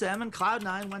 TSM and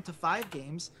Cloud9 went to 5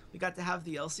 games. We got to have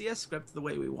the LCS script the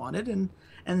way we wanted, and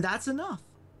that's enough.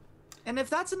 And if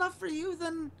that's enough for you,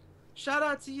 then shout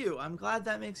out to you. I'm glad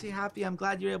that makes you happy. I'm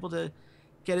glad you're able to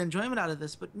get enjoyment out of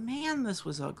this. But man, this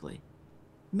was ugly.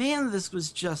 Man, this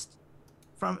was just,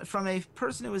 from a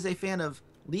person who was a fan of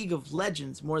League of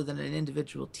Legends more than an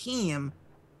individual team,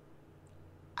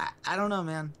 I don't know,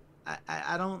 man.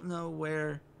 I don't know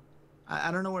where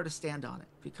to stand on it,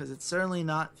 because it's certainly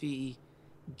not the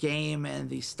game and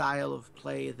the style of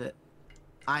play that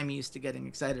I'm used to getting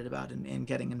excited about and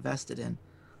getting invested in.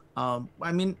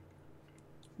 I mean,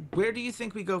 where do you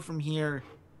think we go from here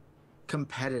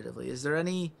competitively? Is there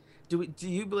any, do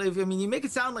you believe, I mean, you make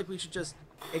it sound like we should just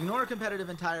ignore competitive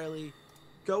entirely,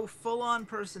 go full on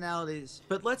personalities,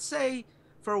 but let's say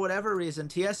for whatever reason,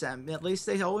 TSM, at least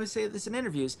they always say this in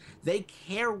interviews, they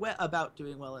care about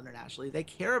doing well internationally. They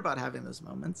care about having those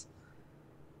moments.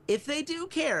 If they do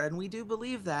care, and we do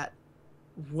believe that,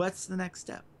 what's the next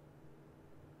step?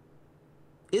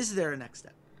 Is there a next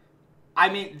step? I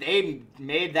mean, they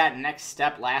made that next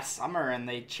step last summer, and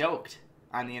they choked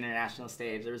on the international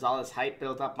stage. There was all this hype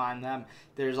built up on them.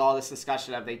 There's all this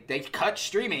discussion of they cut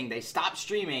streaming, they stopped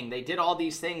streaming, they did all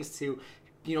these things to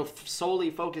solely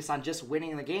focus on just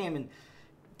winning the game. And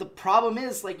the problem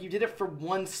is, like, you did it for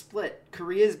one split.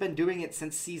 Korea's been doing it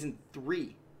since season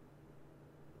 3.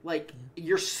 Like,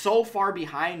 you're so far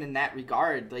behind in that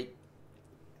regard. Like,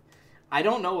 I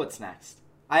don't know what's next.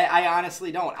 I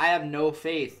honestly don't. I have no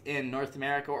faith in North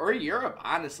America or Europe,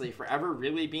 honestly, for ever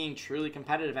really being truly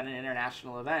competitive at an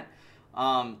international event.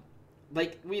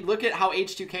 Like, we look at how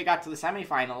H2K got to the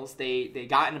semifinals. They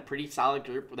got in a pretty solid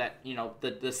group that,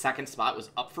 the second spot was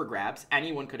up for grabs.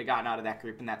 Anyone could have gotten out of that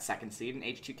group in that second seed, and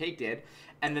H2K did.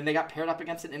 And then they got paired up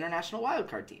against an international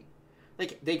wildcard team.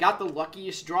 Like, they got the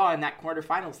luckiest draw in that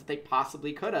quarterfinals that they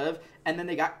possibly could have, and then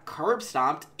they got curb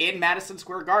stomped in Madison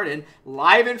Square Garden,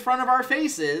 live in front of our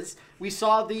faces. We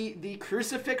saw the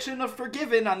crucifixion of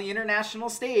Forgiven on the international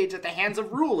stage at the hands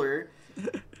of Ruler.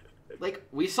 Like,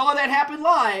 we saw that happen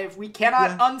live. We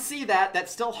cannot unsee that. That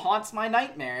still haunts my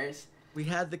nightmares. We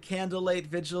had the candlelight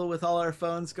vigil with all our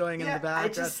phones going in the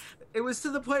background. It was to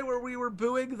the point where we were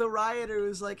booing the rioter who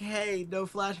was like, hey, no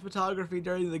flash photography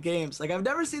during the games. Like, I've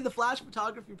never seen the flash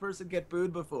photography person get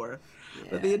booed before. Yeah.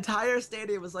 But the entire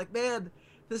stadium was like, man,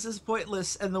 this is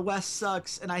pointless, and the West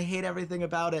sucks, and I hate everything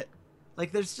about it.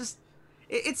 Like, there's just...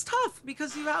 It's tough,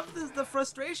 because you have the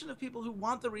frustration of people who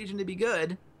want the region to be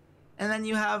good, and then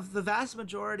you have the vast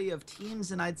majority of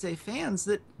teams and I'd say fans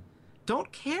that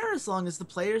don't care as long as the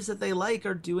players that they like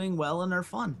are doing well and are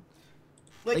fun.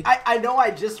 Like I know I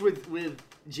just with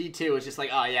G2 it's just like,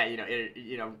 oh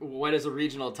yeah, what does a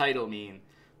regional title mean?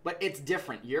 But it's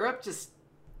different. Europe just,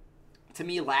 to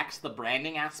me, lacks the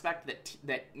branding aspect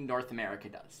that North America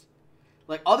does.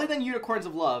 Like, other than Unicorns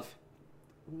of Love,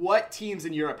 what teams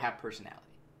in Europe have personality?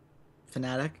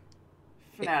 Fnatic.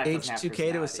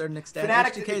 H2K to a certain extent.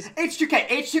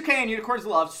 H2K and Unicorns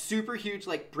of Love, super huge,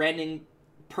 like, branding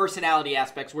personality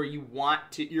aspects where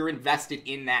you're invested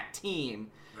in that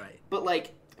team. Right. But,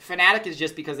 like, Fnatic is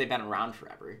just because they've been around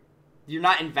forever. You're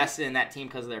not invested in that team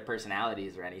because of their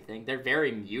personalities or anything. They're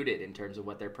very muted in terms of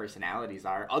what their personalities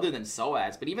are, other than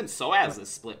Soaz. But even Soaz's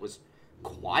split was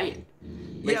quiet.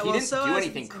 Like, he didn't do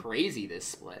anything crazy this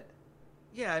split.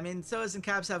 Yeah, I mean, Soaz and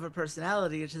Caps have a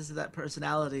personality. It's just that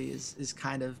personality is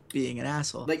kind of being an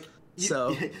asshole. Like,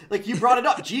 you brought it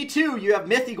up. G2, you have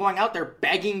Mithy going out there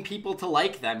begging people to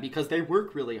like them because they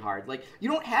work really hard. Like, you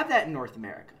don't have that in North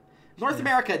America. North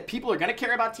America, people are going to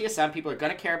care about TSM. People are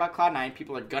going to care about Cloud9.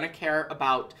 People are going to care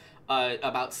about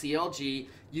CLG.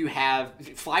 You have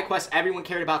FlyQuest. Everyone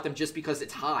cared about them just because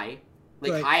it's Hai.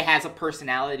 Like, Right. Hai has a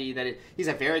personality he's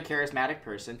a very charismatic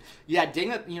person. Yeah,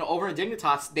 over in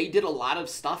Dignitas, they did a lot of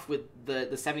stuff with the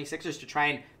 76ers to try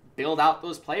and build out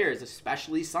those players,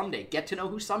 especially Someday. Get to know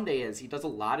who Someday is. He does a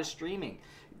lot of streaming,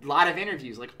 a lot of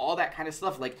interviews, like all that kind of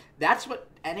stuff. Like, that's what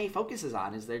NA focuses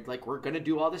on, is they're like, we're going to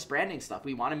do all this branding stuff.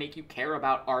 We want to make you care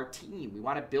about our team. We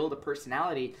want to build a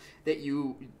personality that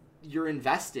you're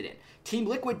invested in. Team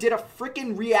Liquid did a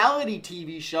freaking reality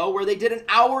TV show where they did an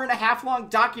hour-and-a-half long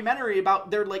documentary about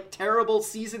their like terrible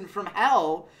season from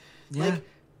hell, like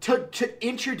to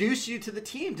introduce you to the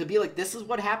team, to be like, this is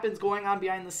what happens going on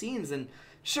behind the scenes. And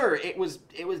sure, it was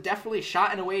definitely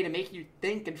shot in a way to make you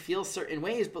think and feel certain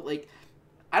ways, but like,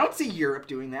 I don't see Europe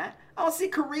doing that. I don't see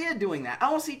Korea doing that. I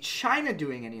don't see China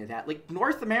doing any of that. Like,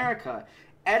 North America,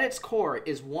 at its core,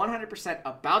 is 100%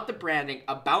 about the branding,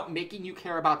 about making you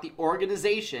care about the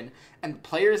organization and the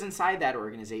players inside that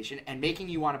organization, and making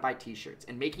you want to buy t-shirts,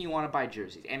 and making you want to buy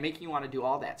jerseys, and making you want to do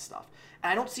all that stuff. And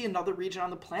I don't see another region on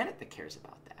the planet that cares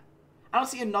about that. I don't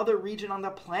see another region on the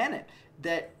planet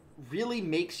that really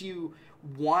makes you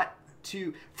want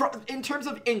to, in terms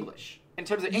of English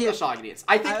audience.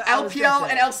 I think I was gonna LPL say.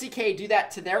 and LCK do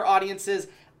that to their audiences.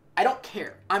 I don't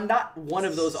care. I'm not one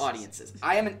of those audiences.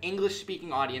 I am an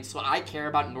English-speaking audience, so I care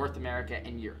about North America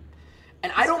and Europe.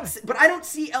 And I don't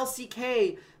see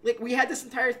LCK, like, we had this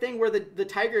entire thing where the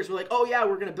Tigers were like, oh yeah,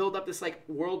 we're gonna build up this like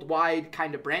worldwide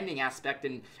kind of branding aspect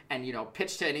and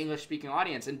pitch to an English-speaking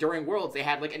audience. And during Worlds, they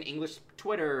had like an English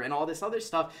Twitter and all this other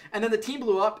stuff. And then the team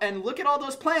blew up, and look at all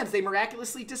those plans. They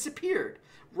miraculously disappeared.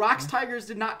 Rock's Tigers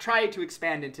did not try to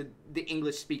expand into the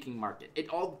English-speaking market. It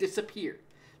all disappeared.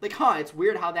 Like, it's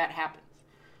weird how that happens.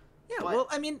 Yeah, But- well,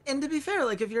 I mean, and to be fair,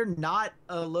 like, if you're not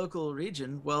a local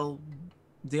region, well,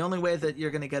 the only way that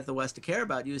you're going to get the West to care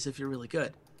about you is if you're really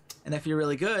good. And if you're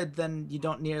really good, then you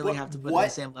don't nearly But have to put in what- the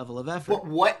same level of effort. But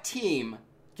what team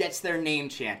gets their name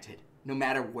chanted no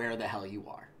matter where the hell you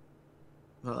are?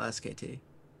 Well, SKT.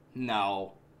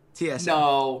 No. TSM.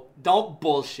 No, don't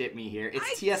bullshit me here. It's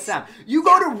I- TSM. You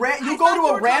go to I a thought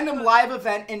you were random talking live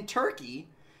event in Turkey,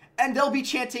 and they'll be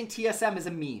chanting TSM as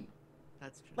a meme.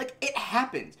 That's true. Like, it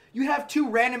happens. You have two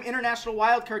random international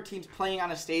wildcard teams playing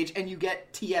on a stage, and you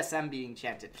get TSM being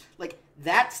chanted. Like,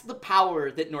 that's the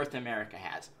power that North America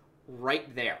has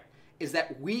right there, is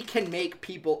that we can make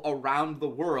people around the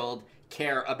world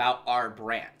care about our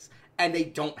brands, and they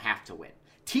don't have to win.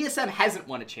 TSM hasn't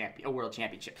won a world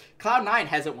championship. Cloud9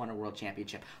 hasn't won a world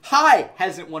championship. Hai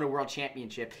hasn't won a world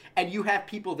championship. And you have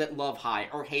people that love Hai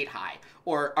or hate Hai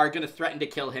or are going to threaten to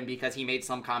kill him because he made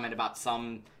some comment about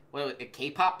some a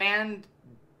K-pop band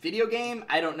video game.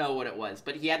 I don't know what it was,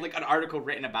 but he had like an article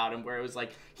written about him where it was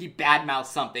like he badmouthed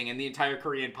something and the entire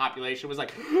Korean population was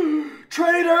like,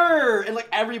 traitor! And like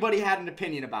everybody had an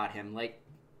opinion about him. Like,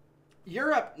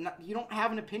 Europe, you don't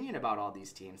have an opinion about all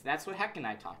these teams. That's what Heck and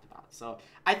I talked about. So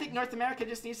I think North America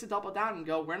just needs to double down and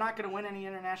go, we're not going to win any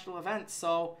international events,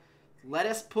 so let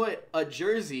us put a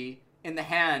jersey in the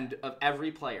hand of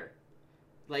every player.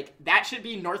 Like, that should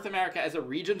be North America as a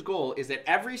region's goal, is that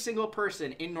every single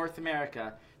person in North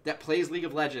America that plays League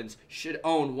of Legends should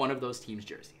own one of those teams'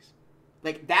 jerseys.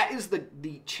 Like, that is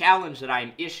the challenge that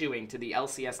I'm issuing to the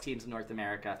LCS teams in North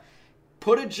America.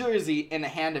 Put a jersey in the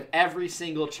hand of every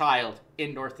single child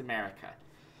in North America.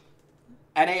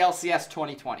 NALCS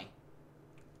 2020.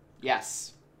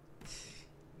 Yes.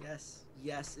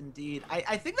 Yes, indeed.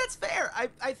 I think that's fair.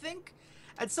 I think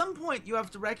at some point you have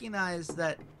to recognize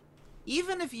that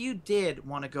even if you did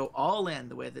want to go all in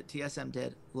the way that TSM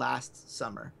did last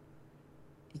summer,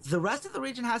 the rest of the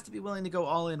region has to be willing to go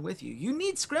all in with you. You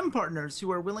need scrim partners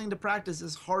who are willing to practice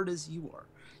as hard as you are.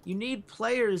 You need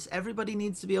players. Everybody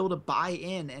needs to be able to buy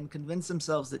in and convince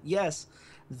themselves that, yes,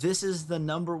 this is the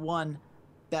number one,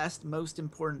 best, most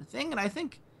important thing. And I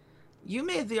think you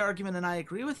made the argument, and I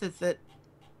agree with it, that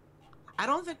I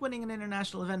don't think winning an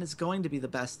international event is going to be the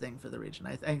best thing for the region.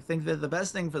 I think that the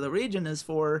best thing for the region is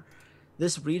for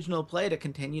this regional play to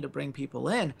continue to bring people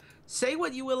in. Say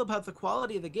what you will about the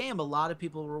quality of the game, a lot of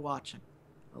people were watching.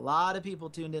 A lot of people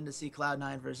tuned in to see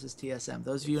Cloud9 versus TSM.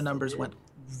 Those view numbers went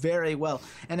very well.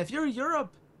 And if you're Europe,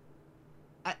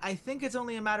 I think it's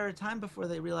only a matter of time before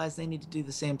they realize they need to do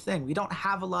the same thing. We don't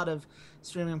have a lot of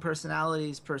streaming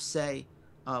personalities per se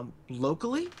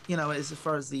locally, as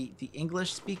far as the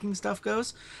English-speaking stuff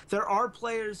goes. There are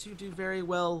players who do very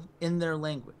well in their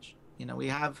language. We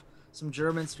have some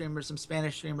German streamers, some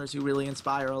Spanish streamers who really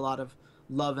inspire a lot of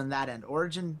love in that end.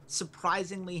 Origin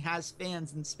surprisingly has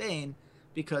fans in Spain,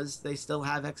 because they still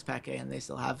have Xpeke and they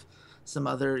still have some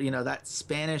other, that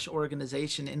Spanish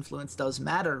organization influence does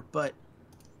matter. But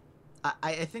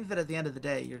I think that at the end of the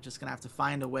day, you're just going to have to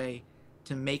find a way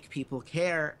to make people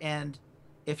care. And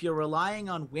if you're relying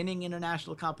on winning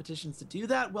international competitions to do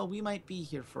that, well, we might be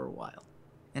here for a while.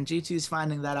 And G2's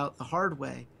finding that out the hard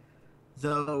way.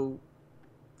 Though,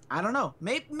 I don't know.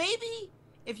 Maybe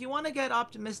if you want to get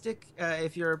optimistic,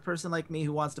 if you're a person like me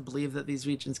who wants to believe that these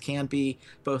regions can be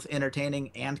both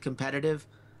entertaining and competitive,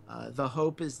 the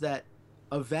hope is that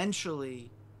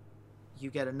eventually you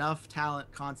get enough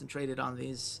talent concentrated on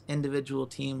these individual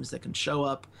teams that can show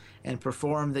up and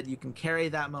perform, that you can carry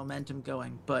that momentum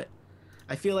going. But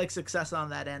I feel like success on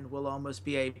that end will almost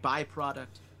be a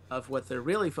byproduct of what they're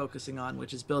really focusing on,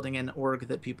 which is building an org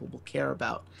that people will care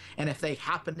about. And if they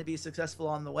happen to be successful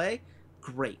on the way,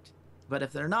 great. But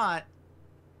if they're not,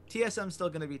 TSM's still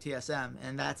going to be TSM,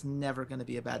 and that's never going to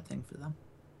be a bad thing for them.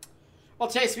 Well,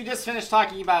 Chase, we just finished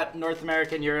talking about North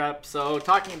America and Europe, so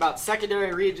talking about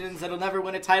secondary regions that'll never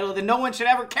win a title that no one should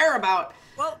ever care about.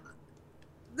 Well,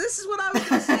 this is what I was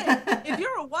going to say. If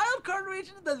you're a wild card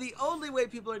region, then the only way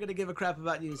people are going to give a crap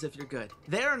about you is if you're good.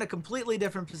 They're in a completely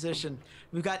different position.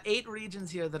 We've got 8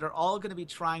 regions here that are all going to be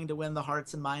trying to win the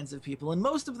hearts and minds of people, and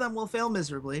most of them will fail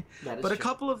miserably. But true. A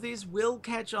couple of these will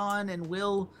catch on and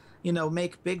will,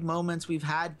 make big moments. We've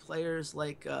had players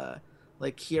like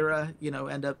Kira,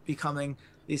 end up becoming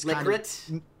these kind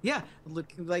of... Yeah,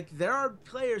 like there are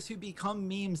players who become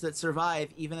memes that survive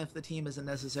even if the team isn't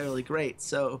necessarily great,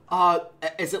 so...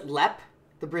 Is it Lep,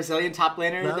 the Brazilian top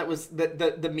laner Lep? That was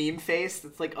the meme face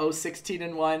that's like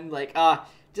 16-1? Like,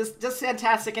 just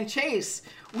fantastic. And Chase,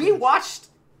 we watched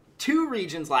 2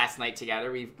 regions last night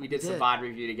together. We did some VOD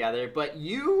review together, but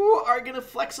you are going to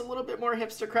flex a little bit more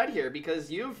hipster cred here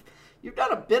because you've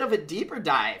done a bit of a deeper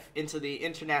dive into the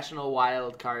international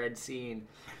wildcard scene.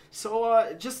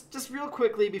 So just real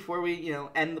quickly before we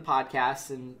end the podcast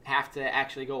and have to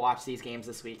actually go watch these games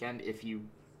this weekend, if you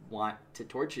want to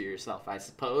torture yourself, I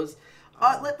suppose.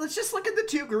 Let's just look at the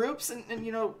 2 groups and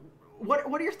what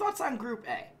are your thoughts on Group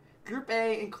A? Group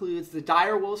A includes the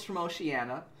Dire Wolves from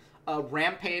Oceania,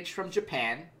 Rampage from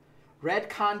Japan, Red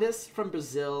Condis from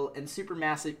Brazil, and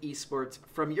Supermassive Esports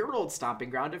from your old stomping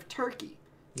ground of Turkey.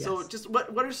 Yes. So just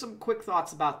what are some quick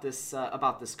thoughts about this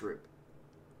group?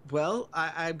 Well,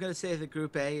 I'm going to say that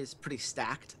Group A is pretty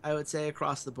stacked, I would say,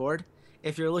 across the board.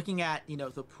 If you're looking at,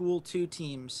 the Pool 2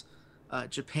 teams,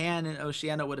 Japan and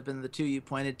Oceania would have been the 2 you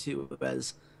pointed to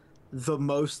as the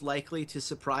most likely to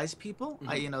surprise people,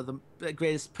 mm-hmm. The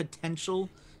greatest potential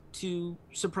to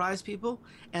surprise people,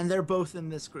 and they're both in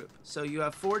this group. So you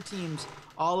have 4 teams,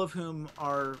 all of whom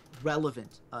are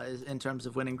relevant in terms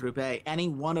of winning Group A. Any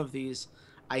one of these,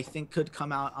 I think, could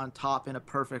come out on top in a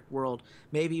perfect world.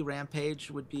 Maybe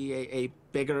Rampage would be a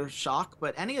bigger shock,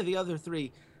 but any of the other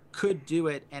 3 could do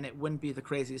it, and it wouldn't be the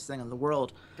craziest thing in the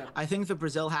world. Okay. I think that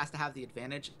Brazil has to have the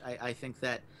advantage. I think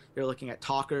that you're looking at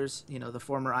Talkers, the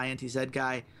former INTZ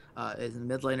guy, is the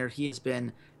mid laner. He's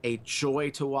been a joy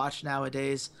to watch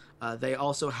nowadays. They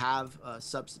also have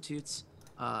substitutes,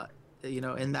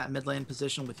 in that mid lane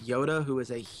position with Yoda, who is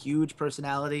a huge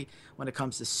personality when it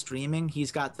comes to streaming.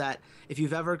 He's got that. If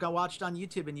you've ever watched on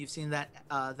YouTube and you've seen that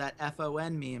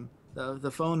FON meme,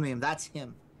 the phone meme, that's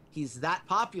him. He's that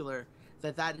popular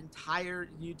that entire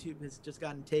YouTube has just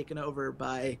gotten taken over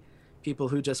by people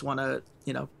who just want to,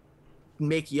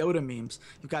 make Yoda memes.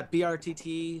 You've got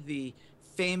BRTT, the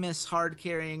famous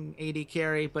hard-carrying AD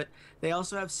carry, but they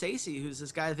also have Sacy, who's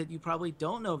this guy that you probably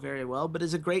don't know very well, but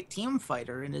is a great team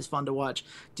fighter and is fun to watch.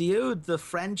 Diode, the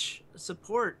French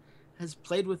support, has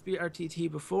played with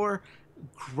BRTT before.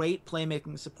 Great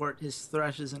playmaking support. His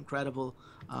thresh is incredible.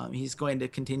 He's going to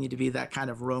continue to be that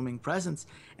kind of roaming presence.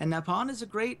 And Napon is a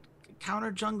great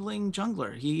counter-jungling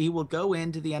jungler. He will go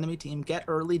into the enemy team, get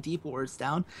early deep wards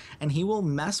down, and he will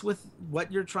mess with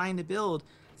what you're trying to build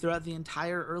throughout the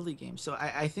entire early game. So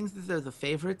I think that they're the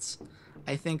favorites.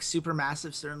 I think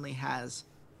Supermassive certainly has,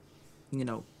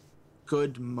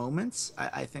 good moments.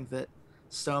 I think that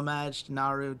Stomaj,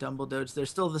 Naru, Dumbledoge, they're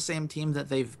still the same team that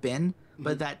they've been,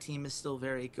 but that team is still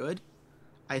very good.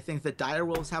 I think that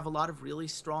Direwolves have a lot of really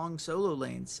strong solo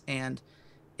lanes, and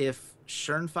if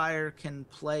Schernfire can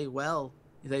play well,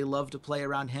 they love to play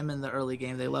around him in the early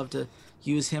game. They love to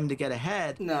use him to get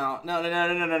ahead. No.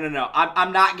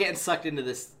 I'm not getting sucked into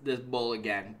this bowl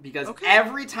again, because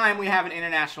every time we have an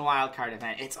international wildcard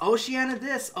event, it's Oceania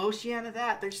this, Oceania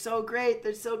that. They're so great.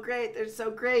 They're so great. They're so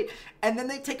great. And then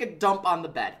they take a dump on the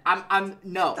bed.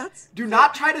 Do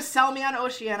not try to sell me on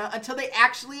Oceania until they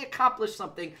actually accomplish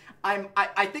something.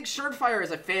 I think Schernfire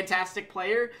is a fantastic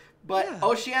player, But Yeah.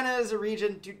 Oceania is a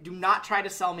region. Do not try to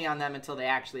sell me on them until they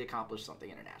actually accomplish something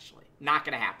internationally. Not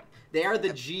going to happen. They are the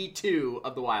G2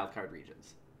 of the wildcard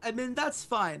regions. I mean, that's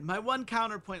fine. My one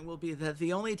counterpoint will be that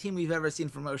the only team we've ever seen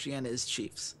from Oceania is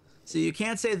Chiefs. So you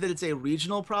can't say that it's a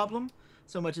regional problem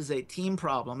so much as a team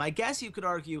problem. I guess you could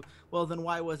argue, well, then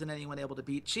why wasn't anyone able to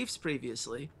beat Chiefs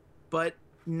previously? But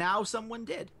now someone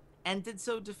did, and did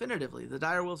so definitively. The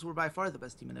Direwolves were by far the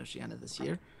best team in Oceania this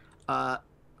year.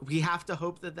 We have to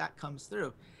hope that that comes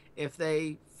through. If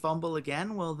they fumble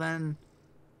again, well, then,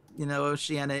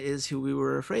 Oceania is who we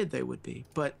were afraid they would be.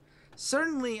 But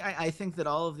certainly, I think that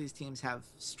all of these teams have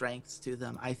strengths to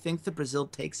them. I think that Brazil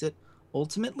takes it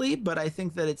ultimately, but I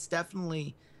think that it's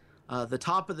definitely the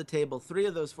top of the table. 3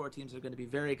 of those 4 teams are going to be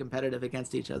very competitive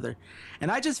against each other.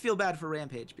 And I just feel bad for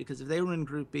Rampage, because if they were in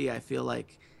Group B, I feel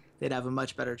like they'd have a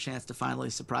much better chance to finally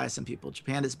surprise some people.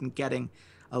 Japan has been getting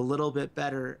a little bit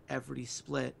better every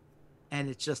split, and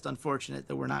it's just unfortunate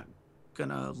that we're not going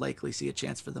to likely see a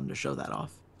chance for them to show that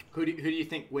off. Who do you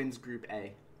think wins Group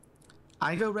A?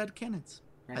 I go Red Cannons.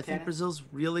 I think Brazil's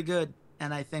really good,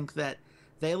 and I think that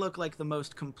they look like the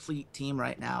most complete team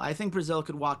right now. I think Brazil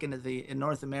could walk into the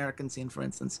North American scene, for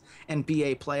instance, and be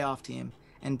a playoff team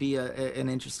and be an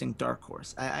interesting dark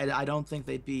horse. I don't think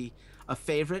they'd be a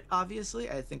favorite, obviously.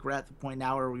 I think we're at the point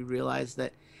now where we realize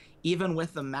that even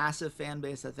with the massive fan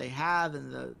base that they have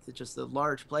and the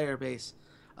large player base,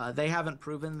 they haven't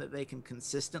proven that they can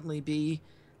consistently be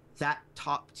that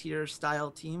top tier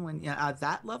style team when at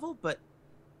that level, but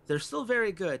they're still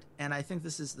very good, and I think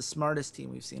this is the smartest team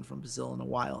we've seen from Brazil in a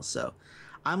while. So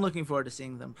I'm looking forward to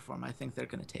seeing them perform. I think they're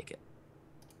going to take it.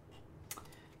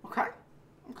 Okay.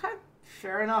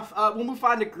 Fair enough. We'll move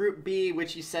on to Group B,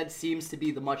 which you said seems to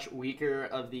be the much weaker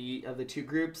of the 2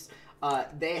 groups.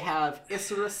 They have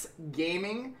Isurus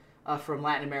Gaming from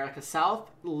Latin America South,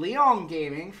 Leon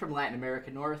Gaming from Latin America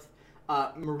North,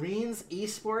 Marines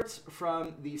Esports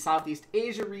from the Southeast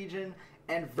Asia region,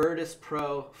 and Virtus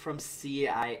Pro from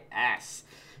CIS.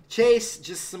 Chase,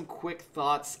 just some quick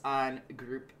thoughts on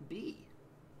Group B.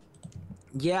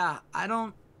 Yeah, I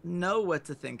don't know what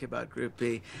to think about Group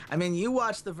B. I mean, you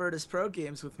watched the Virtus Pro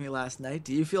games with me last night.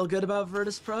 Do you feel good about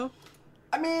Virtus Pro?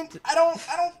 I mean, I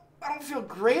don't feel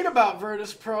great about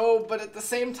Virtus Pro, but at the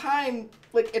same time,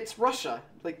 like, it's Russia.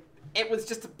 Like, it was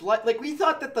just we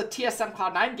thought that the TSM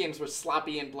Cloud9 games were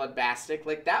sloppy and bloodbastic.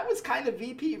 Like, that was kind of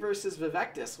VP versus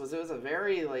Vivectus. It was a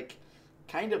very,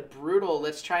 kind of brutal,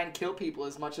 let's try and kill people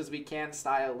as much as we can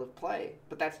style of play.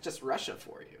 But that's just Russia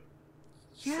for you.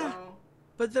 Yeah. So...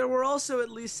 But there were also at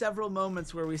least several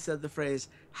moments where we said the phrase,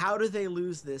 how do they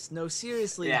lose this? No,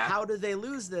 seriously, yeah. How do they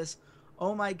lose this?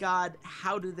 Oh my God,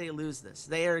 how do they lose this?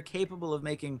 They are capable of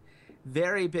making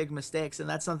very big mistakes, and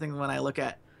that's something when I look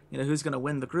at, who's going to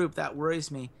win the group, that worries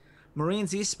me.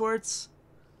 Marines Esports,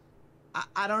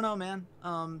 I don't know, man.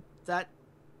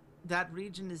 That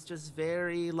region is just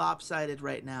very lopsided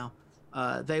right now.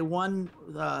 They won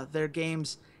their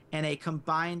games in a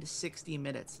combined 60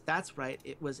 minutes. That's right.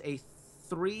 It was a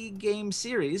 3-game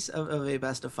series of a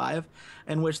best of 5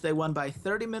 in which they won by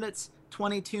 30 minutes,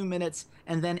 22 minutes,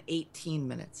 and then 18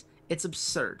 minutes. It's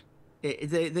absurd.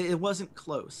 It wasn't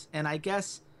close. And I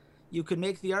guess you could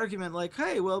make the argument like,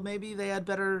 hey, well, maybe they had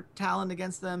better talent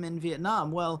against them in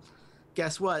Vietnam. Well,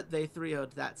 guess what? They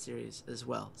 3-0'd that series as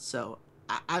well. So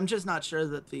I'm just not sure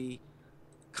that the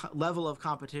level of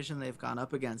competition they've gone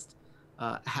up against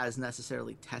has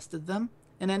necessarily tested them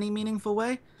in any meaningful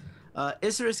way.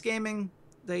 Isurus Gaming,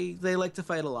 they like to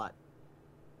fight a lot.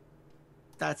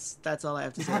 That's all I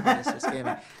have to say about Isurus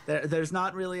Gaming. There's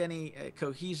not really any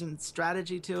cohesion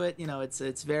strategy to it.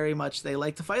 It's very much they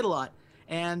like to fight a lot.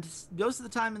 And most of the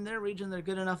time in their region, they're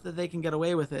good enough that they can get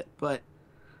away with it. But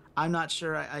I'm not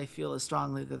sure I feel as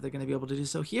strongly that they're going to be able to do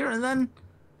so here. And then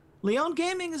Leon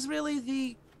Gaming is really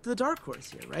the dark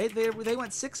horse here, right? They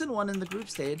went 6-1 in the group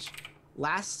stage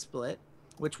last split,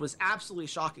 which was absolutely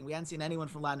shocking. We hadn't seen anyone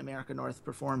from Latin America North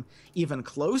perform even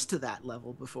close to that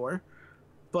level before.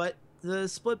 But the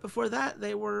split before that,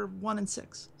 they were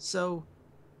 1-6. So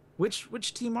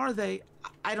which team are they?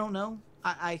 I don't know.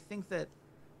 I think that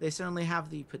they certainly have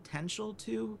the potential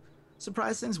to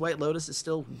surprise things. White Lotus is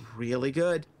still really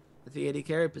good at the AD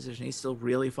carry position. He's still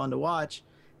really fun to watch.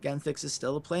 Genthix is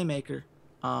still a playmaker.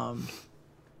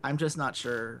 I'm just not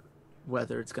sure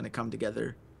whether it's going to come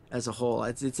together as a whole.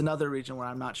 It's another region where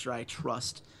I'm not sure I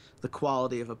trust the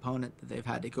quality of opponent that they've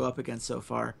had to go up against so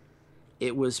far.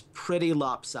 It was pretty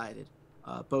lopsided,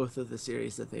 both of the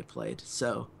series that they played.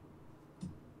 So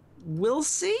we'll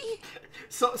see.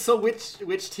 So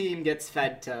which team gets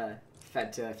fed to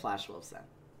Flash Wolves then?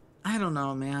 I don't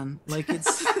know, man. Like,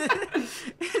 it's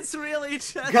it's really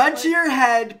just Gun like, to your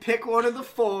head. Pick one of the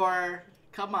four.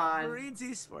 Come on. Marines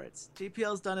Esports.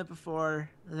 GPL's done it before.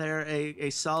 They're a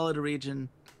solid region.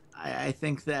 I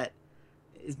think that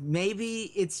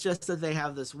maybe it's just that they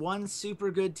have this one super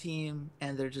good team,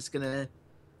 and they're just gonna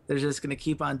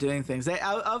keep on doing things.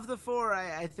 Of the four,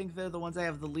 I think they're the ones I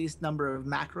have the least number of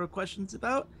macro questions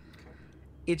about.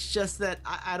 It's just that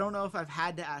I don't know if I've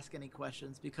had to ask any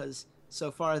questions because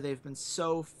so far they've been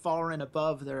so far and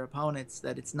above their opponents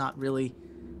that it's not really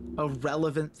a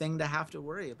relevant thing to have to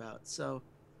worry about. So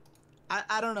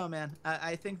I don't know, man.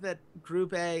 I think that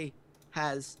Group A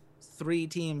has 3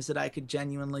 teams that I could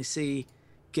genuinely see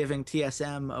giving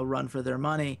TSM a run for their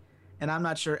money, and I'm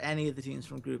not sure any of the teams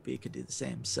from Group B could do the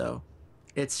same. So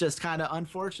it's just kind of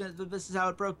unfortunate that this is how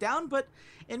it broke down, but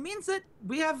it means that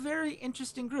we have very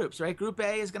interesting groups, right? Group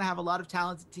A is going to have a lot of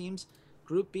talented teams.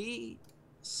 Group B,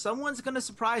 someone's going to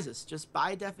surprise us. Just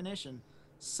by definition,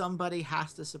 somebody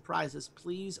has to surprise us.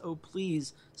 Please, oh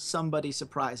please, somebody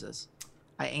surprise us.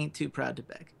 I ain't too proud to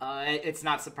beg. It's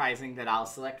not surprising that I'll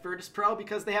select Virtus Pro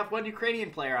because they have one Ukrainian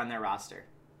player on their roster.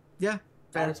 Yeah,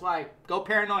 fair. That's why. Go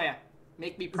Paranoia.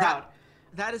 Make me proud.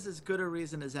 That is as good a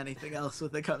reason as anything else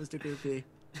when it comes to Group B.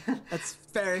 That's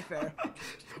very fair.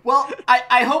 Well,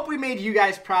 I hope we made you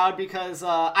guys proud because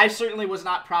I certainly was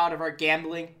not proud of our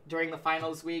gambling during the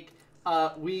finals week.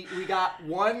 We got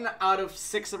 1 out of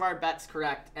 6 of our bets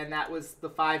correct, and that was the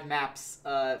 5 maps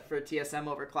for TSM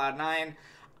over Cloud9.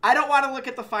 I don't want to look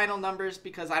at the final numbers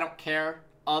because I don't care.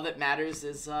 All that matters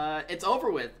is it's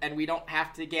over with, and we don't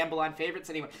have to gamble on favorites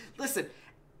anymore. Listen,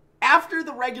 after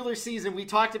the regular season, we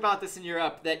talked about this in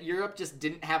Europe, that Europe just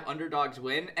didn't have underdogs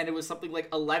win, and it was something like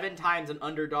 11 times an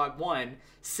underdog won.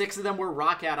 6 of them were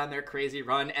Roccat on their crazy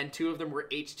run, and 2 of them were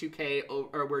H2K,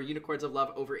 or were Unicorns of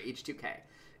Love over H2K.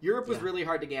 Europe was really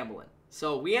hard to gamble in.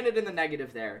 So we ended in the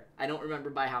negative there. I don't remember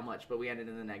by how much, but we ended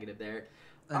in the negative there.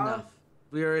 Enough.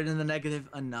 We were in the negative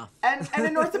enough. And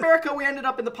in North America, we ended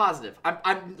up in the positive.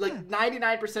 I'm like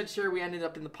 99% sure we ended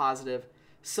up in the positive.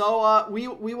 So we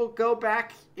will go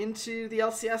back into the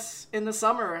LCS in the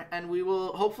summer, and we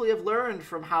will hopefully have learned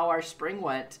from how our spring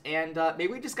went, and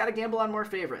maybe we just got to gamble on more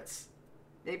favorites.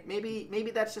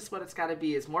 Maybe that's just what it's got to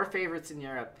be, is more favorites in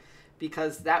Europe,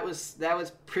 because that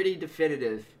was pretty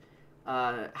definitive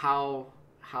how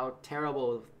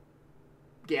terrible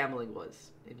gambling was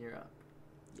in Europe.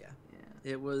 Yeah.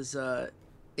 It was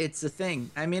it's a thing.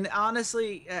 I mean,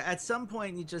 honestly, at some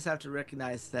point you just have to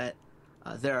recognize that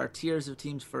there are tiers of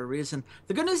teams for a reason.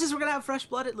 The good news is we're going to have fresh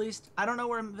blood at least. I don't know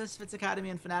where Misfits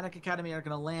Academy and Fnatic Academy are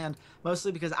going to land,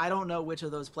 mostly because I don't know which of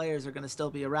those players are going to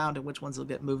still be around and which ones will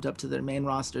get moved up to their main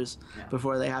rosters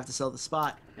before they have to sell the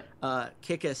spot.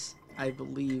 Kikis, I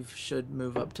believe, should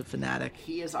move up to Fnatic.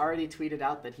 He has already tweeted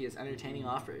out that he is entertaining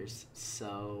offers,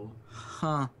 so...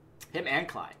 Huh. Him and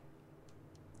Clyde.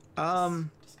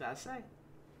 Just gotta say.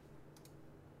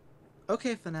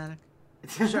 Okay, Fnatic.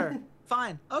 Sure.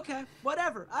 Fine. Okay.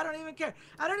 Whatever. I don't even care.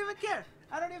 I don't even care.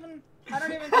 I don't even care.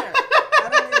 I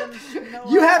don't even know.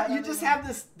 You just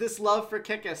have this love for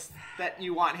Kikis that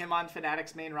you want him on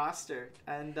Fnatic's main roster,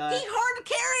 and he hard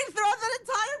carried throughout that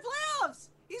entire playoffs.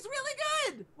 He's really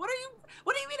good. What do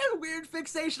you mean a weird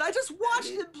fixation? I just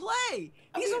watched him play.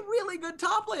 He's a really good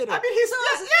top laner. I mean, he's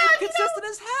inconsistent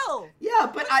as hell.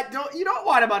 Yeah, but you don't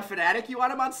want him on Fnatic. You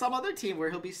want him on some other team where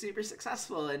he'll be super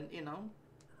successful, and you know.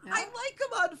 Yeah. I like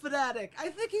him on Fnatic. I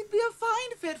think he'd be a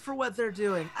fine fit for what they're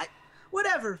doing.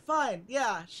 Whatever, fine.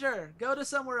 Yeah, sure. Go to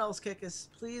somewhere else, Kikis.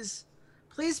 Please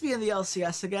be in the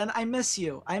LCS again. I miss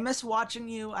you. I miss watching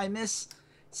you. I miss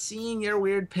seeing your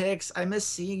weird picks. I miss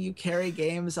seeing you carry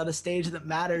games on a stage that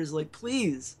matters. Like,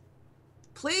 please.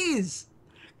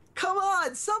 Come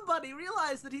on, somebody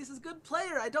realize that he's a good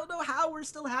player. I don't know how we're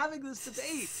still having this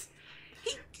debate.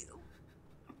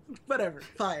 Whatever,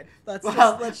 fine. Let's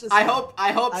just. I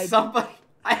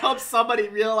hope somebody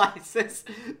realizes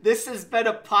this has been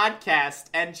a podcast,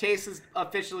 and Chase has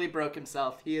officially broke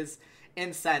himself. He is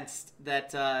incensed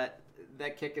that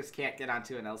Kikis can't get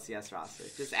onto an LCS roster.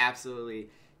 Just absolutely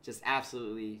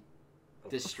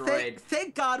destroyed.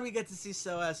 Thank God we get to see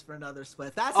SOAS for another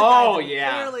split. That's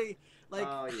clearly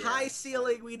high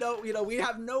ceiling. We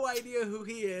have no idea who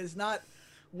he is. Not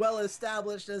well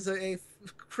established as a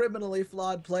criminally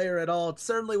flawed player at all. It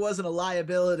certainly wasn't a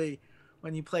liability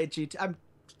when you played GT. I'm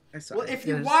sorry. Well, if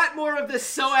you want more of this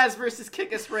SOAS versus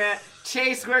Kikis rant,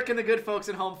 Chase, where can the good folks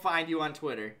at home find you on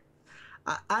Twitter?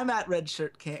 I'm at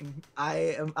Redshirt King.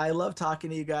 I love talking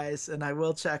to you guys, and I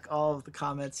will check all of the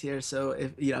comments here. So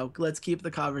if let's keep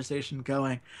the conversation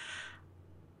going.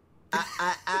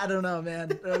 I don't know,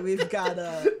 man. We've got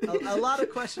a lot of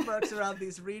question marks around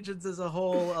these regions as a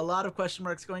whole. A lot of question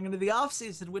marks going into the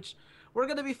offseason, which we're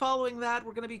going to be following that.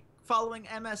 We're going to be following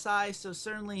MSI, so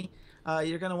certainly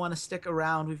you're going to want to stick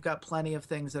around. We've got plenty of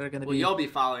things that are going to be... Well, you'll be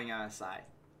following MSI.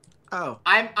 Oh.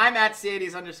 I'm at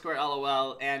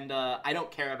C80s_LOL, and I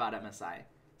don't care about MSI.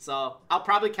 So I'll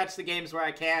probably catch the games where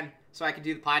I can so I can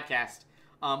do the podcast.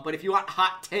 But if you want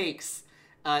hot takes,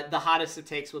 the hottest of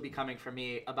takes will be coming from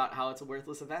me about how it's a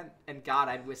worthless event. And God,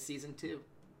 I'd wish season 2.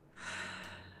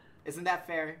 Isn't that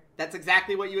fair? That's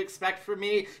exactly what you expect from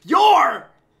me. Your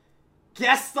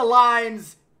Guess the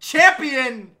Lines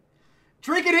champion.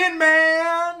 Drink it in,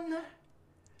 man.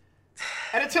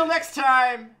 And until next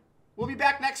time, we'll be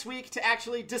back next week to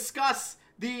actually discuss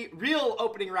the real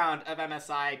opening round of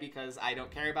MSI because I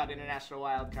don't care about International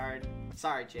Wildcard.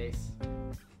 Sorry, Chase.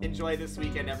 Enjoy this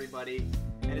weekend, everybody.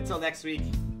 And until next week,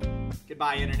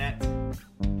 goodbye, Internet.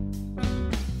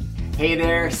 Hey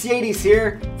there, C80s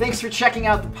here. Thanks for checking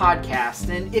out the podcast.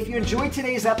 And if you enjoyed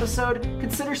today's episode,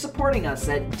 consider supporting us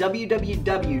at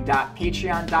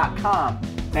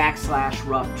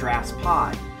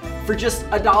www.patreon.com/roughdraftspod. For just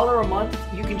 $1 a month,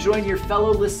 you can join your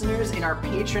fellow listeners in our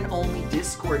patron-only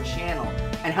Discord channel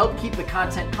and help keep the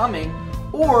content coming,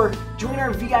 or join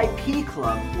our VIP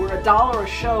club where $1 a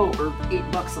show or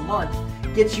 $8 a month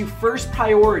gets you first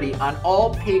priority on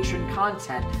all patron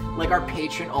content like our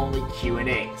patron-only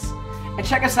Q&As. And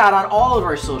check us out on all of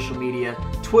our social media,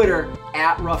 Twitter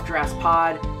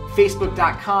 @RoughDraftsPod,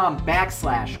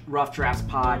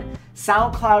 Facebook.com/RoughDraftsPod,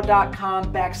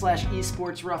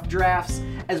 SoundCloud.com/esportsroughdrafts,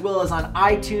 as well as on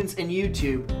iTunes and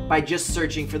YouTube by just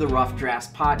searching for the Rough Drafts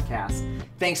Podcast.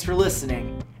 Thanks for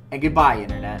listening, and goodbye,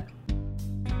 Internet.